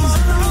knees,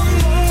 and I'm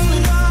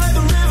rolling by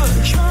the river,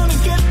 trying to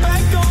get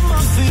back on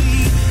my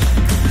feet.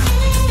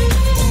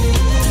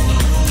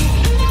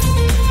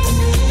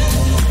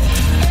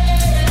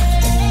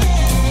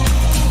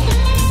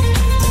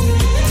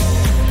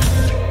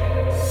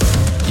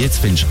 Jetzt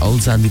findest du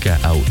alle Sendungen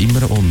auch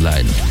immer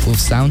online Auf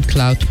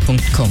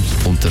soundcloud.com.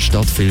 unter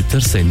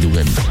Stadtfilter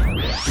Sendungen.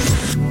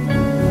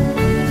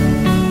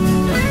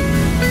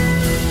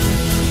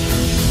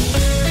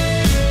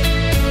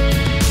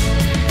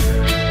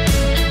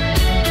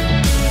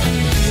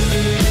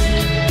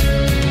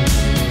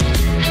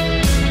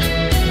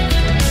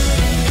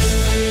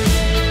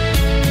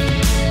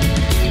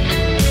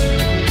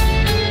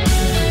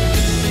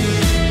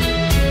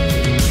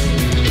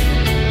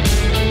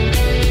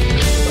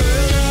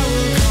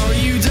 Call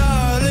you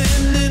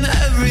darling and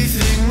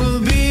everything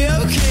will be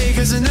okay,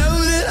 'cause I know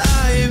that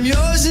I am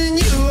yours and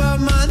you are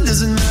mine,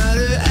 doesn't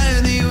matter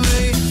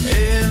anyway.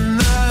 In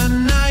the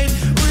night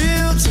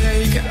we'll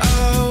take a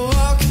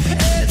walk,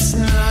 it's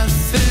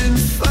nothing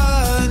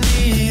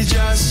funny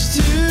just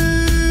to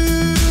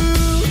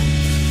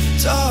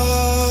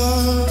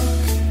talk.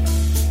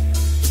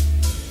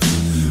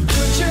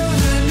 Put your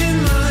hand in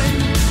mine,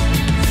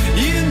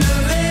 you know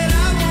that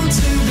I want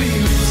to be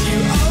with you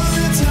all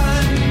the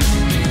time.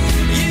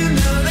 You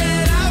know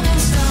that I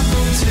won't stop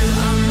until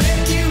I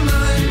make you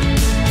mine.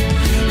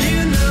 You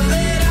know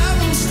that I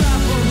won't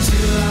stop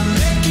until I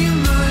make you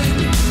mine.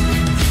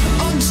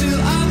 Until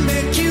I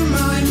make you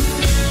mine.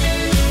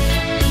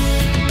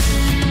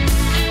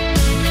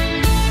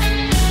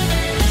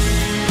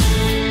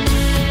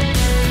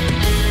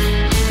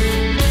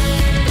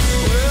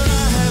 Well,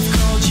 I have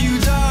called you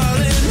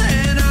darling,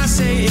 and I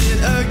say it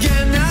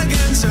again,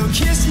 so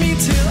kiss me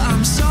till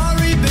I'm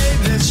sorry,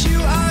 babe, that you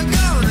are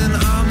gone and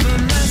I'm a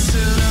mess,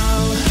 and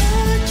I'll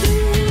hurt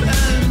you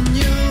and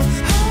you'll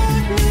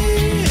hurt me,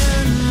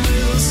 and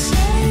we'll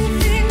say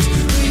things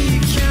we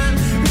can't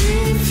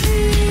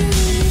repeat.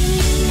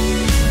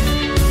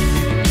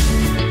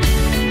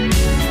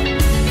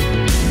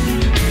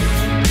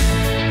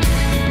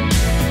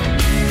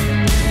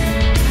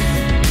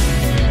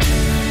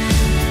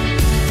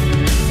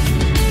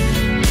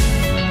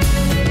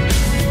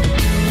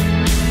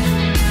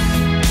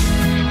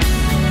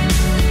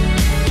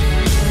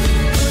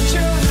 Put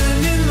your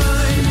hand in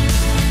mine,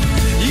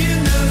 you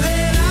know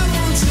that I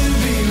want to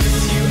be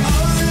with you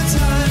all the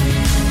time.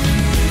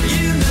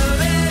 You know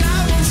that I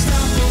won't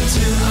stop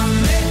until I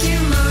make you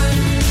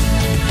mine.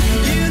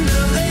 You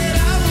know that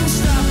I won't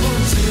stop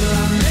until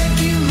I make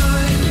you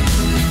mine.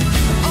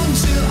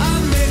 Until I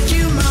make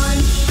you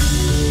mine.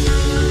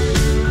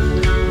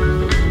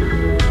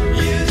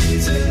 You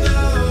need to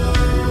know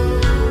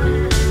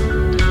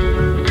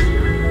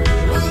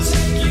we'll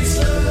take you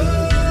slow.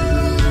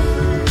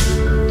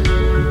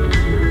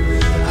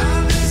 I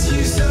miss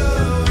you so.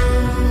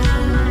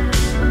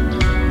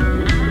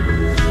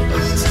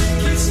 We'll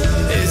take you slow.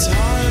 It's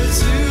hard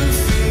to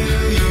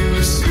feel you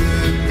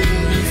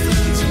slipping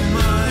through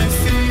my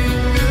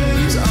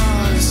fingers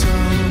are so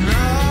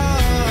numb.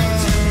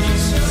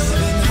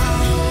 And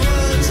how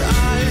was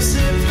I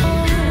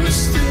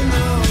supposed to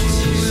know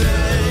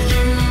that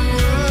you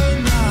were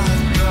not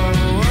the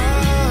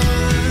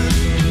one?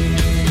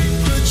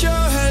 Put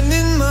your hand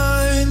in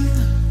mine.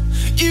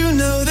 You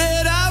know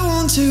that I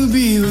want to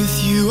be with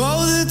you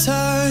all the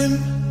time.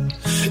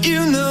 You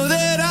know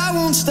that I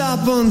won't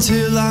stop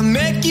until I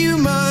make you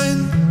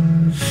mine.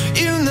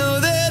 You know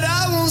that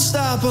I won't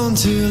stop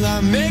until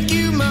I make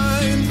you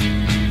mine.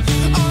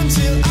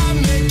 Until I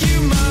make you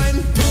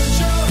mine. Put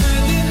your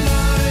hand in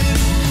mine.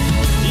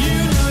 You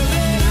know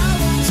that I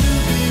want to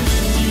be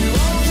with you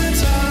all the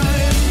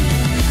time.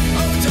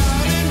 Oh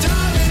darling,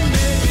 darling,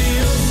 baby,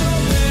 you're so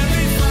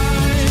very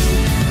fine.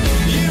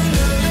 You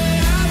know that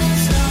I won't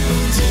stop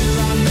until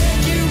I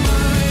make you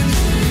mine.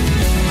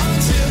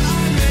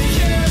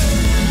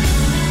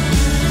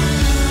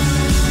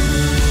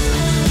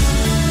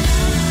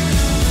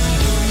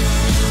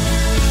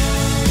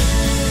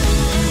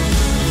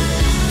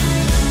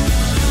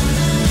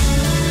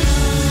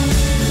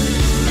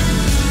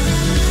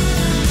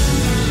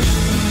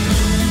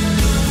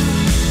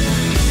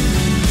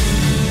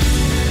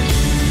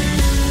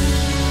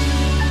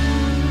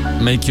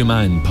 Make Your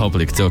Mind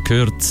Public. Da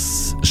gehört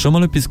schon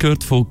mal etwas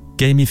gehört von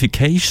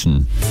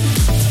Gamification.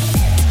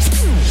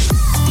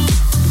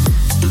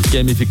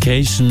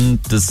 Gamification,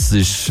 das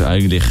ist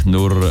eigentlich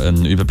nur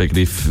ein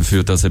Überbegriff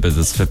für das, eben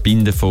das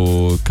Verbinden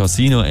von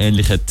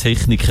Casino-ähnlichen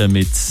Techniken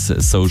mit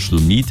Social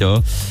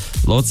Media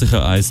lässt sich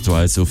ja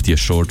 1:1 auf die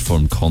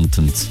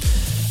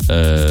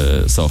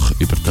Short-Form-Content-Sache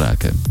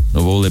übertragen.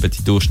 Obwohl eben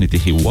die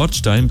durchschnittliche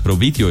Watchtime pro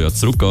Video ja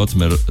zurückgeht,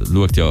 man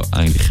schaut ja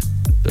eigentlich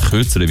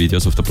kürzere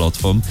Videos auf der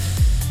Plattform.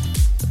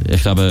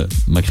 Ich glaube,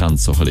 man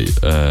kennt so ein bisschen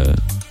den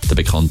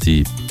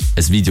bekannten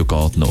 «Es Video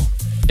geht noch»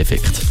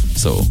 Effekt.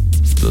 So,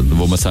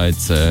 wo man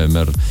sagt,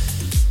 man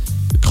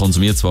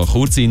konsumiert zwar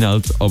kurze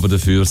Inhalte, aber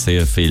dafür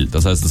sehr viel.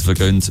 Das heisst, es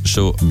vergehen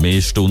schon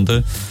mehr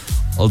Stunden,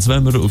 als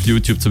wenn man auf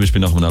YouTube zum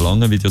Beispiel nach einem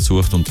langen Video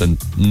sucht und dann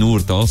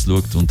nur das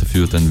schaut und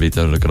dafür dann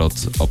wieder gerade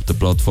ab der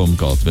Plattform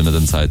geht. Wenn man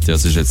dann sagt, ja,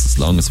 es ist jetzt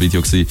ein langes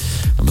Video gewesen,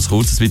 wenn man ein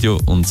kurzes Video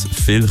und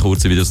viele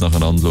kurze Videos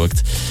nacheinander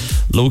schaut,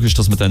 logisch,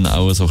 dass man dann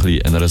auch so ein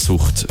bisschen einer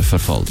Sucht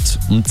verfällt.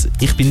 Und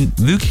ich bin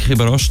wirklich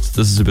überrascht,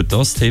 dass es über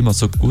das Thema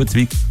so gut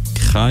wie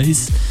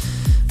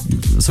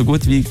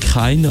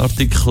kein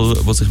Artikel,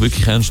 der sich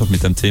wirklich ernsthaft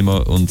mit dem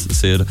Thema und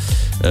sehr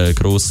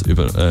gross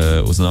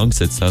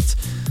auseinandergesetzt hat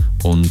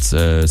und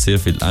sehr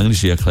viele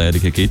englische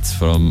Erklärungen gibt,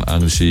 vor allem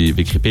englische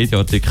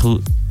Wikipedia-Artikel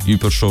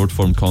über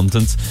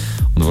Short-Form-Content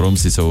und warum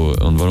die so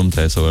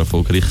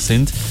erfolgreich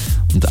sind.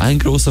 Und ein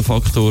grosser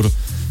Faktor,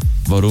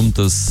 warum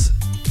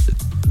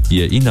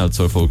die Inhalte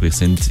so erfolgreich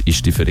sind,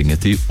 ist die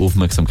verringerte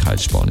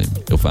Aufmerksamkeitsspanne.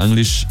 Auf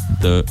Englisch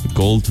der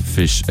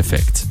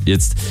Goldfish-Effekt.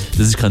 Jetzt,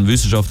 das ist kein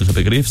wissenschaftlicher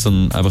Begriff,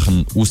 sondern einfach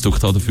ein Ausdruck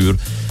dafür,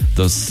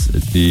 dass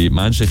die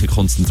menschliche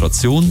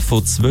Konzentration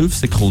von 12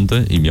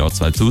 Sekunden im Jahr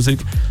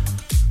 2000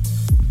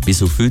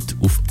 bis auf heute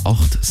auf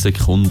 8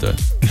 Sekunden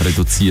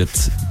reduziert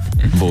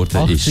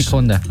worden ist.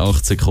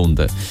 8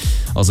 Sekunden.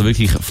 Also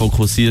wirklich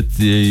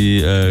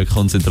fokussierte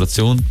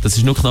Konzentration. Das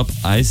ist nur knapp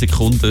 1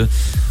 Sekunde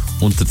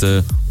unter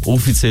der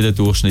offiziellen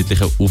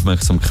durchschnittlichen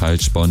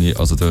Aufmerksamkeitsspanne,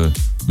 also der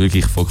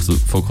wirklich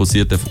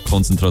fokussierten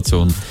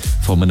Konzentration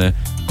von einem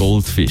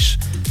Goldfisch,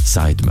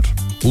 sagt man.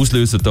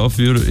 Auslöser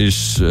dafür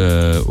ist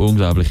eine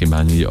unglaubliche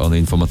Menge an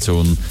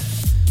Informationen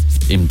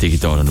im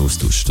digitalen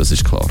Austausch, das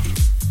ist klar.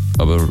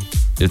 Aber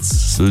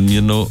jetzt soll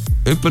mir noch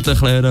jemand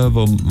erklären,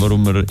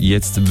 warum man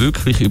jetzt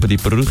wirklich über die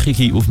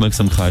brüchige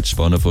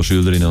Aufmerksamkeitsspanne von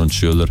Schülerinnen und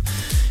Schülern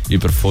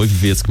über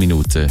 45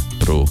 Minuten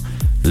pro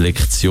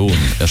Lektion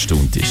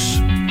erstaunt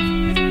ist.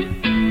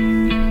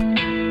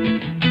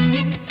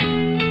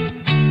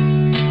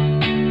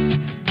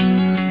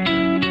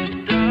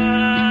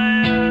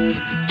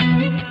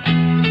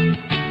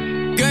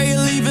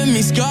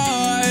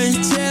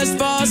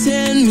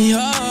 Hitting me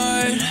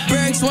hard,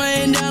 brakes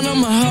weighing down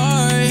on my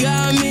heart,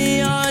 got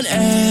me on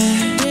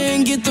edge.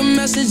 Didn't get the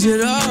message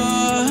at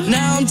all.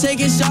 Now I'm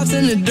taking shots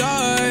in the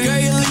dark. Girl,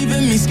 you're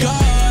leaving me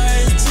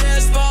scarred.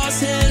 Chest balls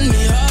hitting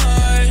me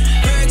hard,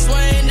 brakes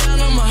weighing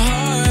down on my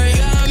heart,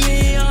 got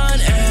me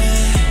on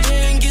edge.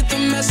 Didn't get the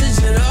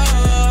message at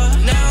all.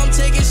 Now I'm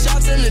taking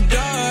shots in the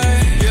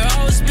dark. You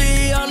always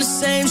be on the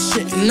same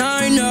shit, and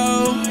I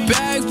know.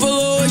 Bag full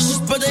of wishes,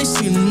 but they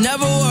seem to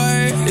never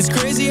work. It's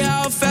crazy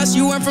how fast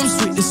you went from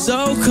sweet to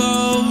so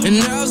cold. And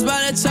now it's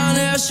by the time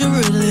that I should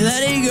really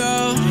let it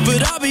go.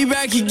 But I'll be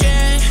back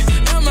again,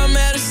 on my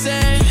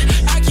medicine.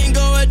 I can't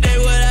go a day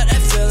without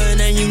that feeling,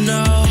 and you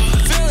know.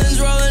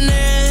 Feelings rolling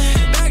in,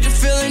 back to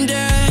feeling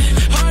dead.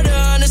 Hard to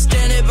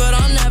understand it, but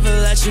I'll never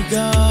let you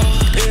go.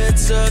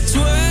 It's a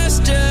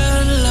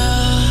twisted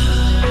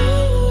love.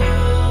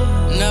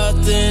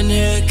 Nothing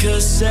here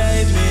could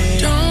save me.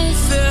 Don't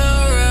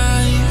feel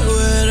right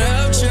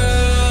without you.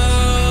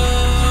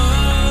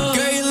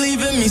 Girl, you're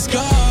leaving me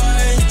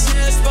scarred.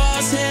 Chest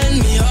balls hitting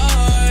me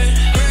hard,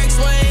 brakes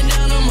weighing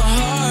down on my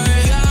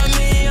heart, got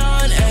me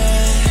on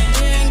edge.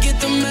 Didn't get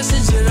the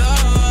message at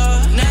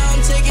all. Now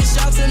I'm taking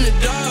shots in the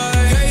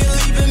dark. Girl, you're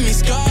leaving me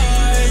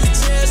scarred.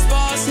 Chest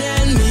balls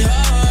hitting me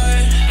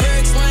hard,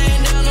 brakes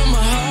weighing down on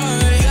my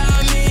heart,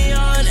 got me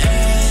on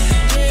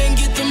edge. Didn't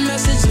get the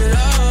message at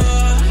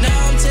all.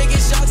 Now I'm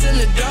taking shots in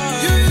the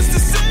dark. You used to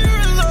say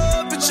you're in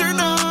love, but you're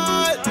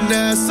not, and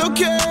that's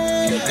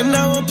okay. And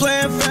now I'm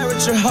playing fair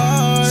with your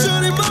heart.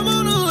 Shorty, my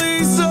Mona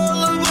Lisa,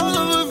 love all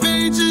of her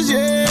features,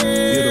 yeah.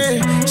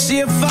 Beautiful.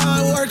 She a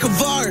fine work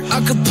of art.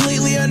 I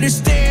completely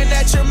understand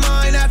that you're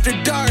mine after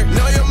dark.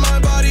 Know you're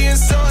mind, body, and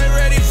soul ain't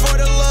ready for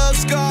the love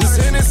scars.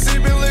 This Hennessy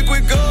been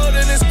liquid gold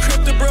and it's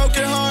crypt a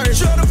broken heart.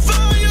 Try to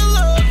find your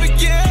love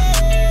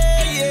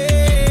again,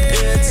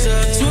 yeah. It's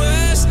a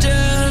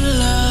twisted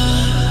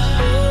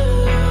love.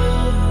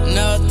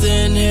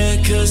 Nothing here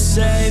could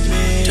save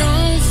me.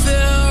 Don't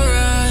feel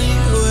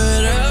right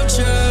without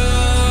you.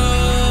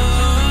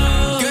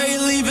 Girl,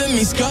 you're leaving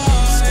me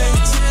scarred.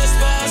 Chest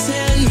balls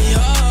hitting me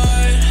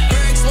hard,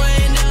 brakes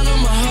weighing down on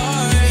my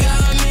heart,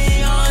 got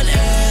me on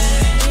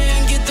edge.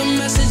 Didn't get the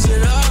message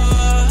at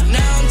all.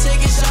 Now I'm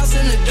taking shots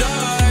in the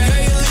dark.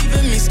 Girl, you're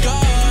leaving me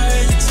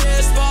scarred.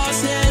 Chest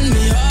balls hitting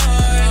me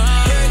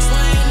hard, brakes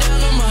weighing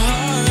down on my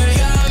heart,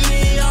 got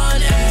me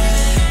on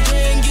edge.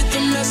 Didn't get the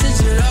message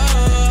at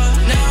all.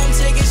 Now I'm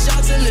taking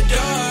shots in the dark.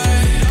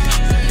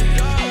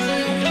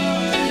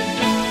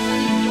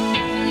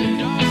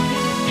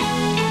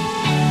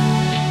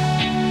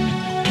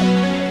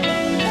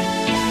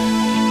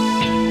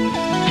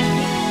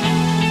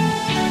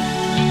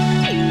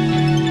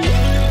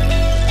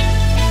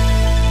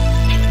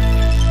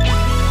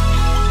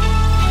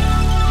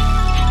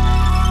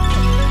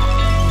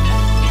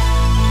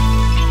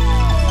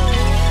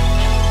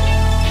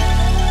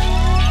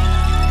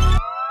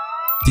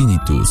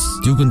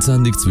 Tinnitus, die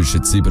Jugendsendung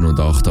zwischen 7 und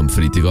 8 am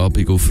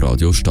Freitagabend auf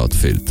Radio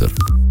Stadtfilter.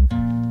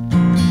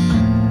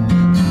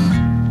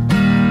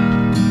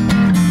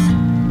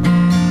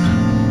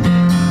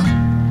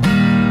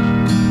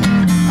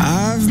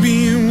 I've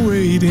been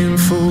waiting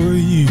for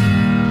you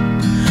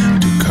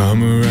to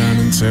come around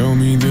and tell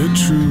me the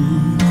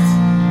truth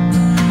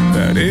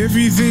about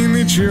everything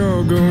that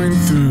you're going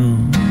through.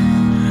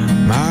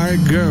 My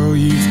girl,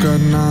 you've got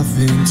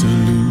nothing to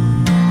lose.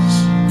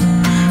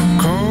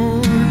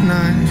 Cold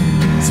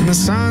nights and the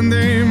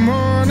Sunday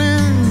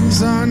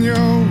mornings on your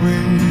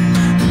way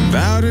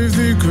out of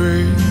the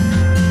grave.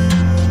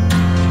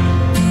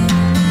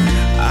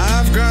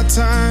 I've got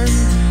time,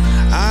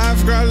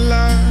 I've got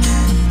love,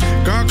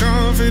 got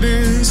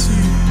confidence,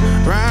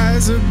 you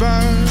rise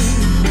above.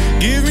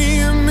 Give me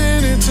a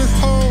minute to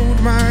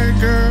hold my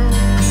girl.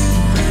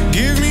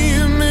 Give me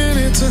a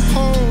minute to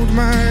hold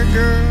my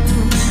girl.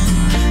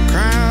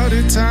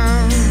 Crowded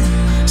town,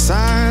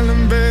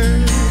 silent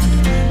bed,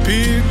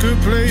 pick a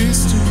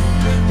place to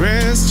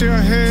rest your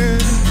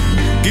head.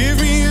 Give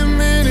me a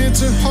minute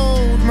to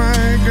hold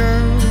my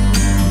girl.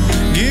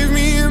 Give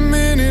me a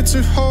minute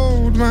to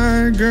hold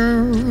my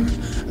girl.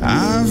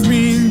 I've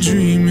been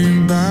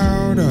dreaming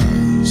about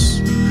us,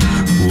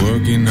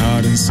 working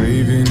hard and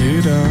saving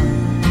it up.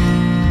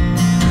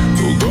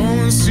 We'll go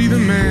and see the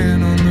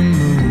man on the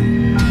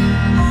moon.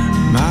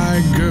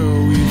 My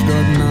girl, we've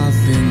got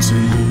nothing to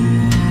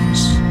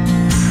lose.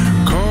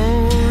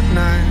 Cold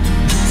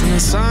nights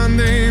and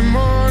Sunday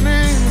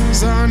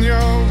mornings on your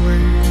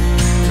way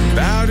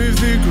out of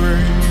the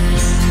grave.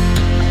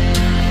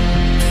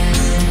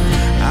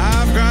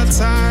 I've got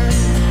time,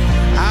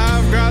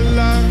 I've got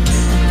love,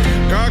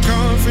 got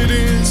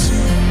confidence,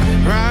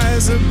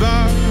 rise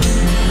above.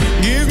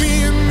 Give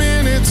me a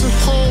minute to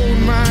hold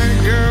my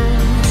girl.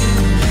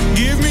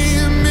 Give me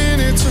a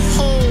minute to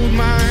hold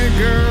my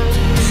girl.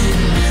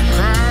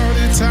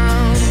 Crowded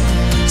town,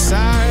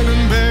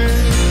 silent bed,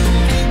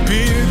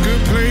 be a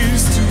good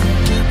place to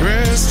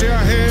rest your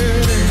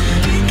head.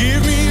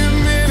 Give me a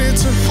minute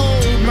to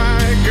hold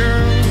my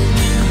girl.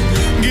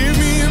 Give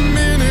me a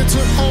minute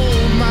to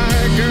hold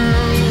my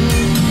girl.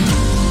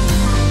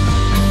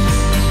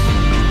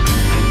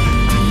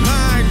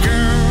 My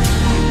girl,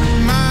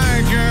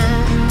 my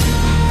girl.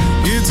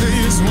 It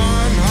takes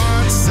one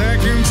hot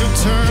second to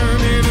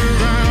turn it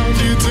around.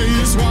 It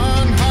takes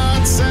one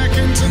hot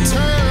second to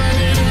turn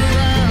it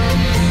around.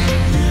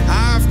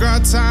 I've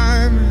got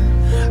time,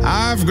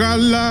 I've got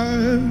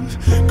love,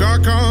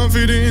 got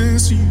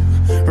confidence, you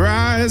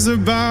rise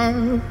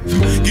above.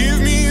 Give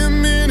me a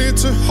minute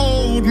to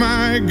hold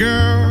my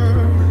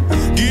girl.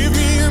 Give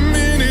me a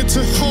minute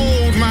to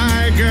hold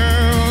my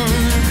girl.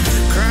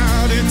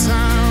 Crowded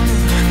town,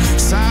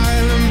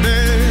 silent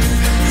bed,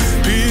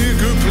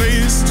 pick a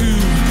place to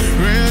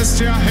rest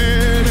your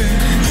head.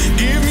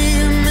 Give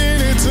me a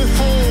minute to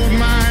hold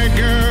my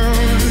girl.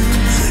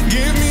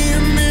 Give me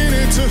a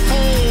minute to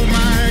hold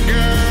my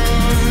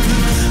girl.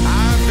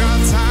 I've got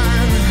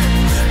time,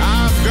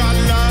 I've got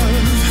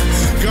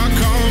love, got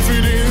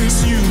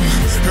confidence, you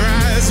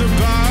rise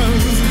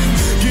above.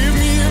 Give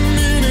me a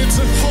minute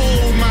to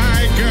hold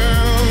my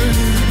girl.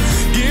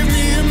 Give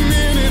me a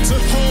minute to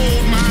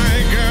hold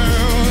my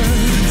girl.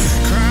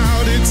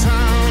 Crowded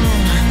town,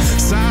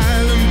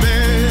 silent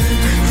bed,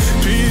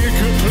 pick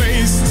a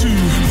place to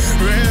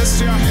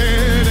rest your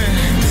head.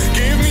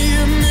 Give me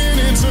a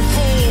minute to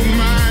hold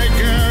my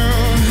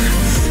girl.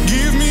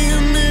 Give me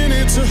a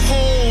minute to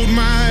hold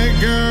my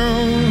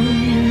girl.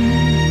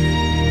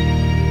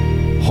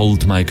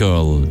 Hold My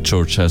Girl,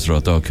 George Ezra,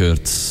 da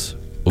gehört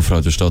auf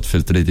Radio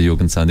Stadtfilter in der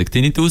Jugendsendung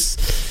Tinnitus.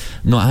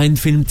 Noch einen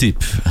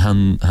Filmtipp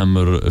haben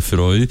wir für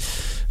euch,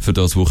 für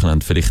das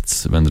Wochenende.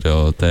 Vielleicht, wenn ihr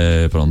ja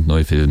den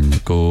brandneuen Film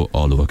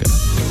anschauen.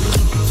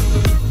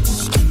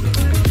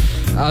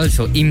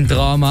 Also, im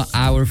Drama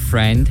Our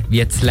Friend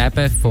wird das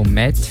Leben von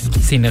Matt,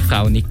 seiner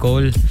Frau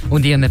Nicole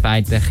und ihren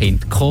beiden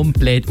Kindern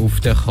komplett auf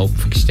den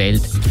Kopf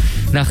gestellt,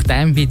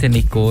 nachdem bei der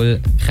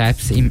Nicole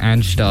Krebs im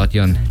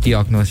Endstadium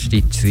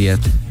diagnostiziert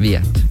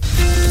wird.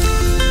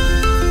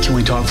 Can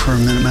we talk for a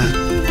minute, Matt?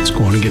 It's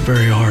going to get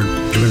very hard.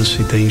 You're going to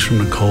see things from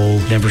Nicole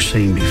never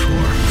seen before.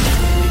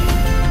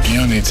 You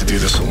don't need to do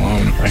this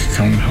alone. I can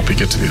come help you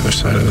get to the other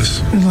side of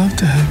this. We'd love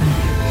to have you.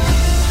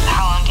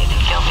 How long do you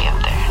think you'll be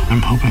up there?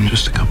 I'm hoping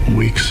just a couple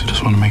weeks.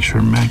 Just want to make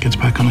sure Matt gets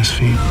back on his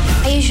feet.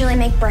 I usually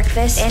make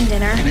breakfast and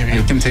dinner. Maybe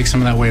you can take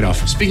some of that weight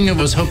off. Speaking of,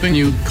 I was hoping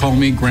you'd call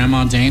me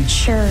Grandma Dane.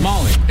 Sure.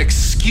 Molly,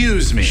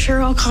 excuse me.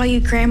 Sure, I'll call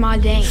you Grandma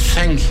Dane.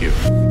 Thank you.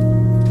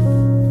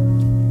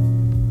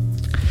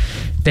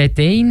 Der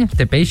Dane,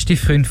 der beste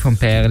Freund von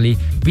Perli,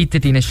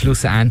 bittet ihnen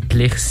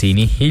schlussendlich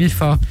seine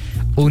Hilfe an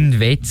und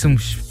will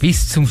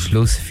bis zum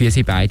Schluss für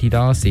sie beide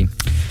da sein.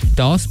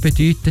 Das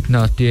bedeutet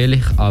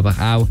natürlich aber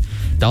auch,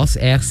 dass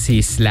er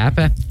sein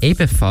Leben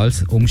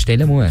ebenfalls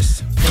umstellen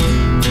muss.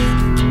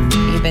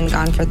 You've been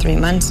gone for 3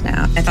 months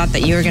now. I thought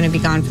that you were going to be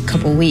gone for a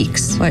couple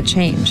weeks. What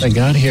changed? I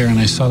got here and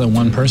I saw that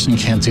one person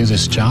can't do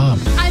this job.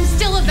 I'm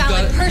still a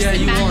valid person, yeah,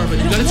 you Matt. are, but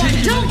you gotta take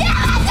it. Don't get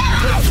out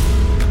there!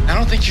 I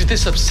don't think think you're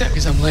this upset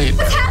because I'm late.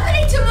 What's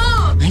happening to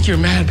Mom? I think you're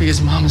mad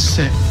because Mom is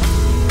sick.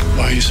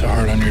 Why are you so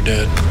hard on your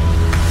dad?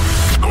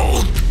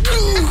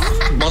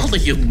 Molly,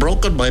 you've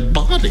broken my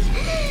body.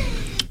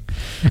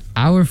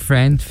 Our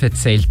Friend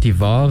erzählt die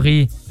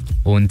wahre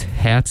und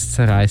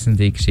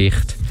herzzerreißende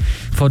Geschichte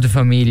von der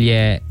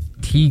Familie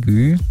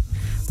Tigü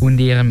und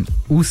ihrem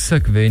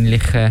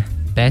außergewöhnlichen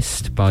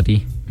Best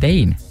Buddy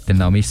Dane. Der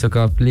Name ist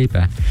sogar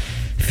geblieben.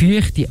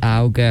 Feuchte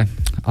Augen,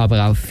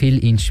 aber auch viel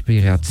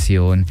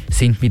Inspiration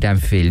sind mit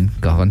diesem Film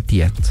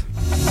garantiert.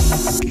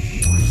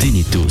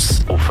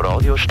 Tinnitus auf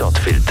Radio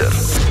Stadtfilter.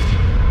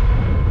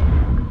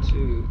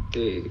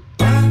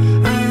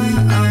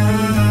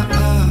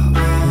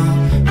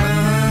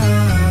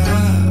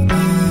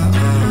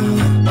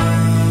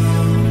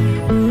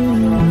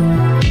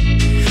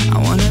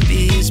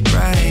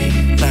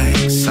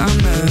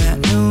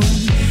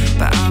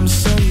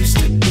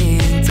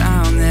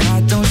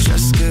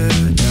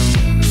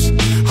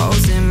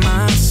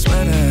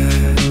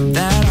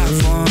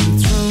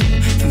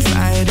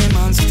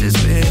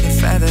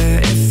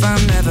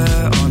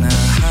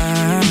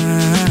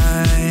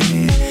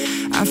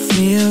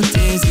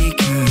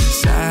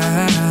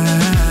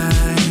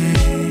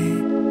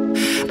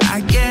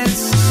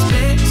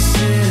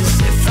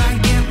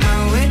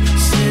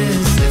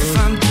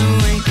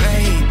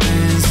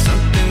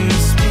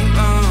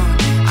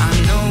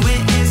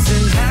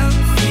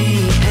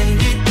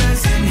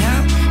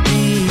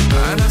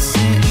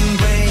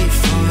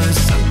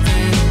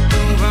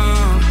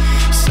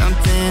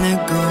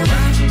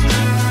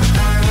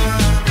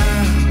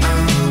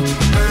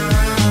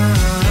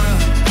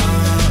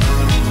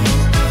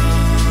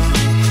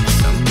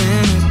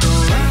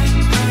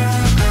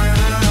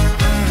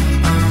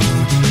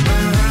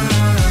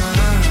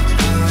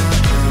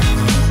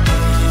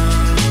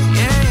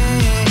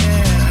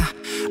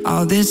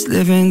 This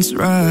living's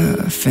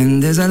rough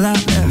and there's a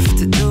lot left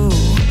to do.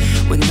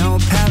 With no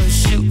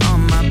parachute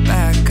on my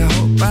back, I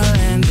hope I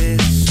land it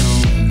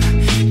soon.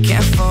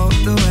 Can't fault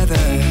the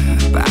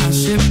weather, but I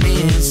should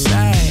be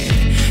inside,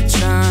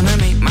 trying to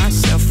make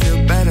myself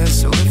feel better.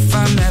 So if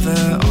I'm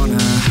ever on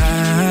a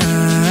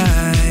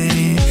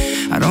high,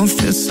 I don't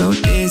feel so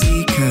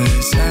dizzy,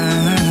 'cause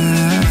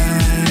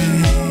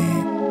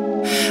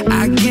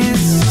I get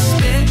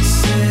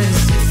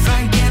suspicious if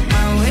I get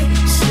my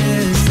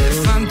wishes.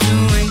 If I'm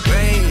doing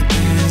great,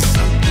 then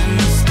something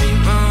must be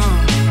wrong.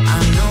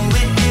 I know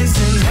it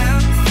isn't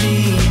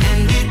healthy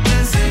and it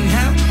doesn't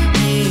help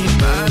me,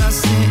 but I'll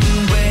sit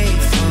and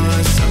wait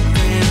for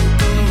something to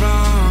go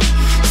wrong,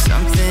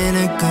 something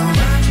to go wrong.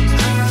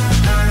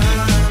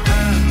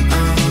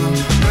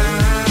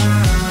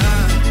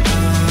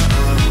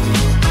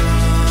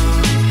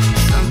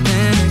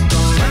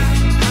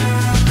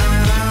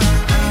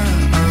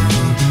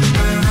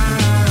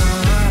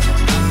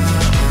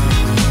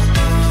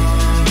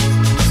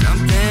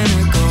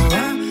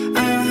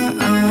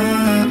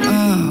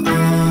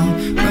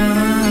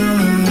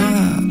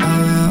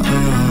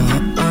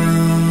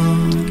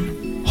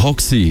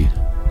 Hoxie,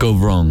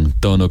 Go Wrong,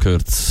 da noch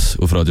gehört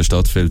auf Radio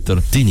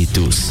Stadtfilter.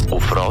 Tinnitus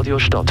auf Radio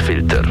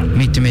Stadtfilter.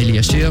 Mit dem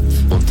Elias Schürpf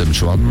und dem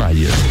Joan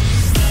Meier.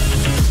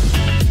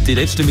 Die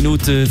letzten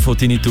Minuten von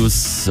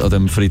Tinnitus an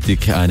dem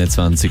Freitag,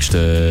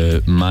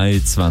 21.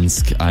 Mai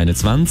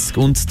 2021.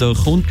 Und da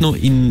kommt noch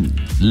in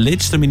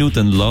letzter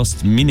Minute ein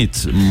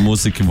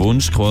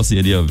Last-Minute-Musikwunsch quasi.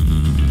 Elia,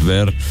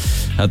 wer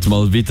hat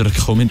mal wieder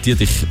kommentiert?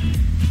 Ich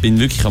bin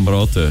wirklich am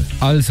Raten.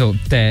 Also,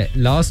 der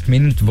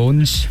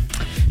Last-Minute-Wunsch,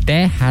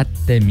 der hat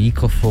den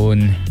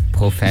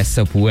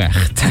Mikrofon-Professor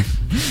bucht.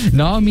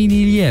 Na, meine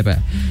Lieben,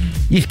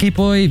 ich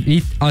gebe auch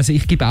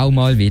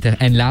mal wieder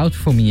einen Laut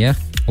von mir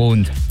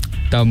und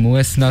da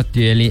muss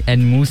natürlich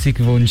ein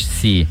Musikwunsch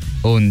sein.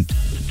 Und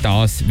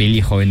das will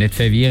ich euch nicht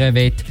verwirren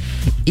will,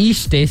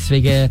 ist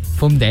deswegen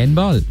vom Dan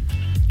Ball.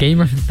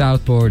 Gamers Without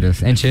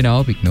Borders. Einen schönen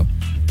Abend noch.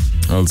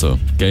 Also,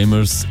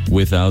 Gamers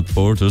Without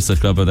Borders. Ich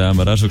glaube, den haben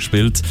wir auch schon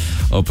gespielt.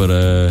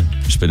 Aber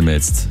spielen wir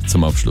jetzt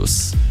zum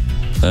Abschluss.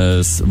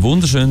 Ein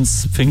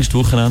wunderschönes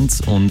Pfingstwochenende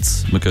und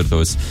wir hören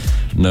uns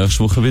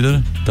nächste Woche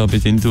wieder hier bei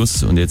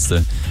Tinnitus. Und jetzt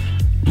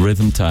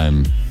Rhythm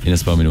Time in ein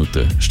paar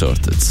Minuten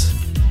startet.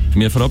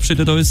 Wir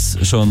verabschieden uns.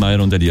 Joan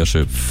Meier und Elias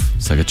Schöpf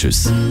sagen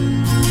Tschüss.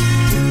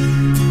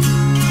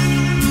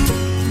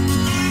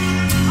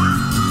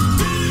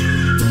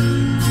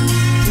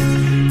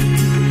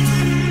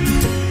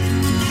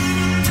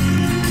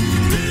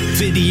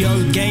 Video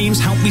games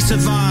help me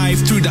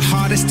survive through the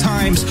hardest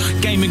times.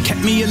 Gaming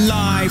kept me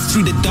alive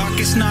through the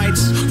darkest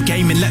nights.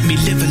 Gaming let me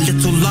live a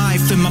little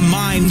life in my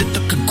mind that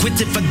I could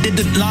quit if I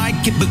didn't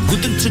like it, but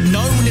wouldn't have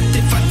known it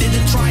if I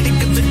didn't try to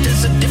give it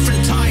as a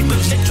different type of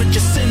literature,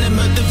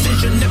 cinema, the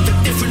vision of a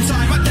different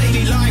time. My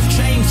daily life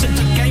changed since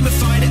I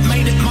gamified it,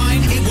 made it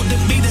mine. It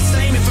wouldn't be the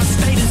same if I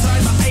stayed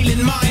inside my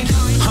alien mind.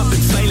 I've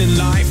been failing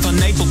life,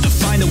 unable to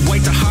find a way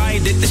to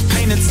hide it. This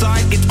pain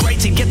inside, it's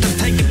great to get to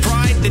take a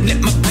pride in it.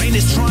 My brain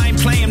is trying,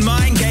 playing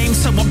mind games,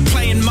 so I'm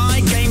playing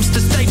my games to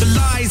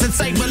stabilize and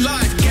save my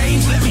life.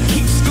 Games let me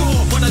keep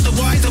score, but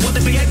otherwise I want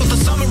to be able to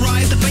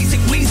summarize the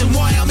basic reason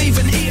why I'm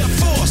even here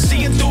for.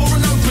 See a door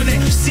and open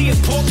it,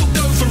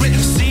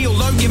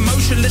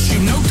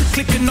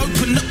 click and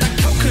open up that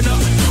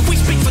coconut. We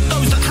speak for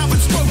those that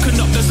haven't spoken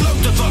up. There's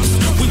loads of us.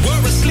 We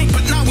were asleep,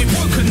 but now we've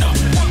woken up.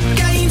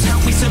 Games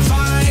help me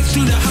survive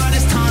through the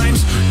hardest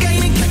times.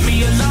 Gaming kept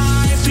me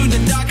alive through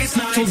the darkest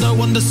nights.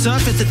 Although on the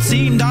surface it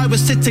seemed I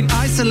was sitting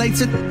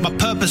isolated, my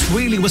purpose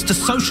really was to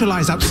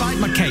socialise outside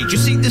my cage. You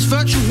see, this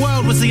virtual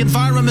world was the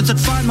environment I'd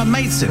find my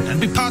mates in and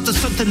be part of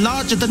something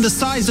larger than the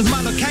size of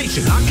my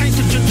location. I came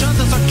to judge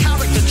others on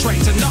character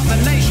traits and not the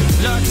nation.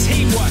 Learn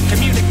teamwork,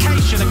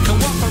 communication and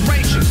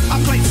cooperation.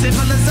 I played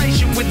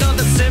civilization with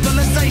other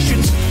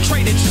civilizations.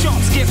 Traded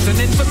shots, gifts and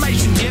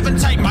information. Give and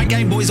take. My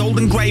Game Boy's old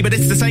and grey, but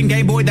it's the same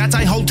Game Boy that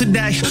I hold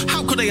today.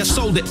 How could I have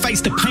sold it?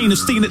 Faced the pain of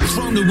seeing it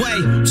thrown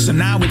away. So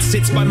now it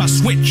sits by my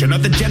Switch.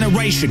 Another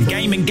generation.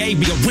 Gaming gave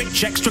me a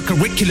rich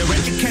extracurricular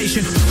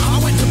education. I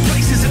went to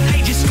places and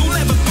ages school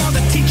never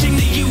bothered teaching.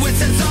 The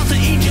USSR to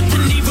Egypt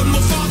and even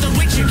more farther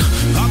reaching.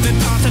 I've been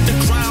part of the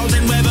crowd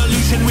in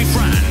revolutionary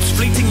France.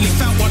 Fleetingly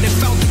felt what it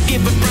felt to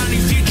give a brand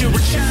new future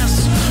a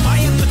chance. I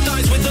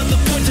empathise with other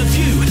points of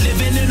view.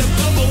 Living in a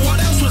bubble,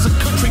 what else was a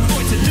country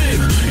boy to do?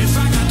 In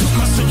fact, I took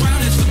my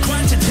surroundings for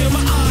granted till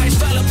my eyes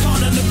fell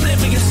upon an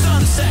oblivious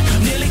sunset.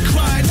 Nearly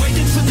cried,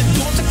 waiting for the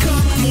dawn to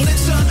come. Morning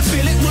sun,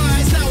 feel it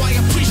rise. Now I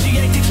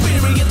appreciate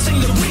experiencing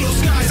the real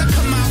skies. I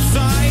come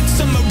outside,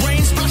 summer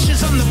rain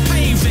splashes on the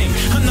paving,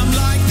 and I'm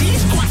like,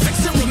 these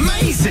graphics are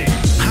amazing.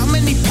 How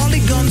many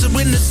polygons are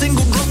in a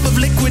single drop of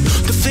liquid?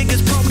 The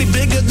figure's probably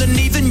bigger than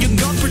even your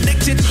God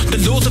predicted. The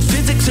laws of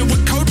physics are a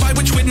code by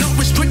which we're not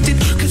restricted,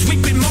 cause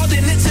we've been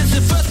modding it since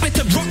the first bit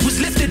of rock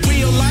was lifted.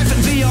 Real life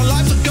and VR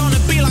life are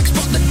gonna be like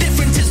spot the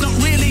difference. It's not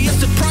really a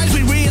surprise,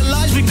 we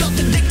realise we got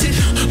addicted.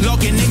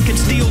 Logging in can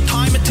steal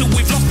time until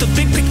we've lost the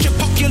big picture.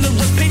 Popular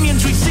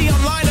opinions we see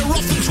online are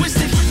often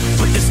twisted,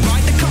 but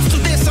despite the cost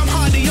of this, I'm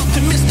highly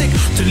optimistic.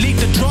 To lead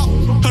the drop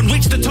and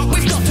reach the top,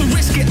 we've got to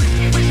risk it.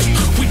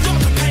 We've got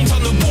to paint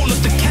on the wall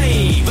of the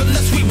cave,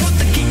 unless we want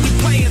to keep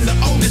replaying the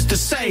oldest to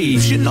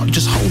save. You're not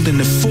just holding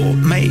the fort,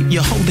 mate,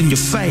 you're holding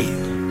your fate.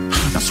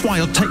 That's why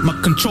I'll take my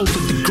control to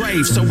the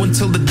grave. So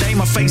until the day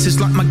my face is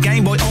like my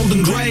Game Boy old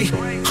and grey,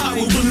 I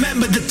will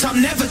remember that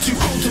I'm never too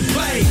old to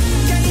play.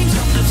 Games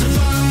helped us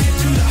survive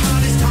through the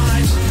hardest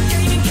times.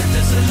 Gaming kept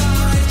us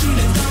alive through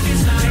the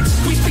darkest nights.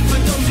 We speak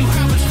for those who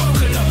haven't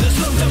spoken up. There's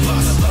loads of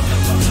us.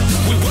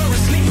 We were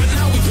asleep but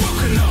now we've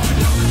woken up.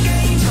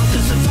 Games helped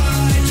us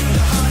survive through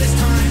the hardest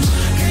times.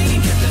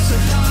 Gaming kept us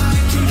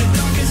alive through the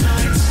darkest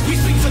nights. We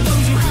speak for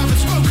those who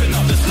haven't spoken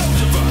up. There's loads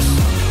of us.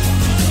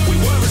 We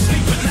were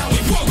asleep but now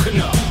we've woken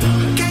up.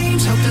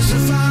 Games helped us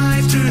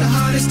survive through the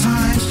hardest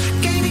times.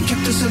 Gaming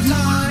kept us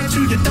alive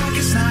through the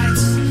darkest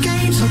nights.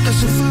 Games helped us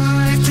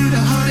survive through the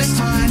hardest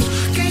times.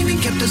 Gaming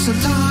kept us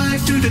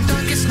alive through the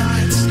darkest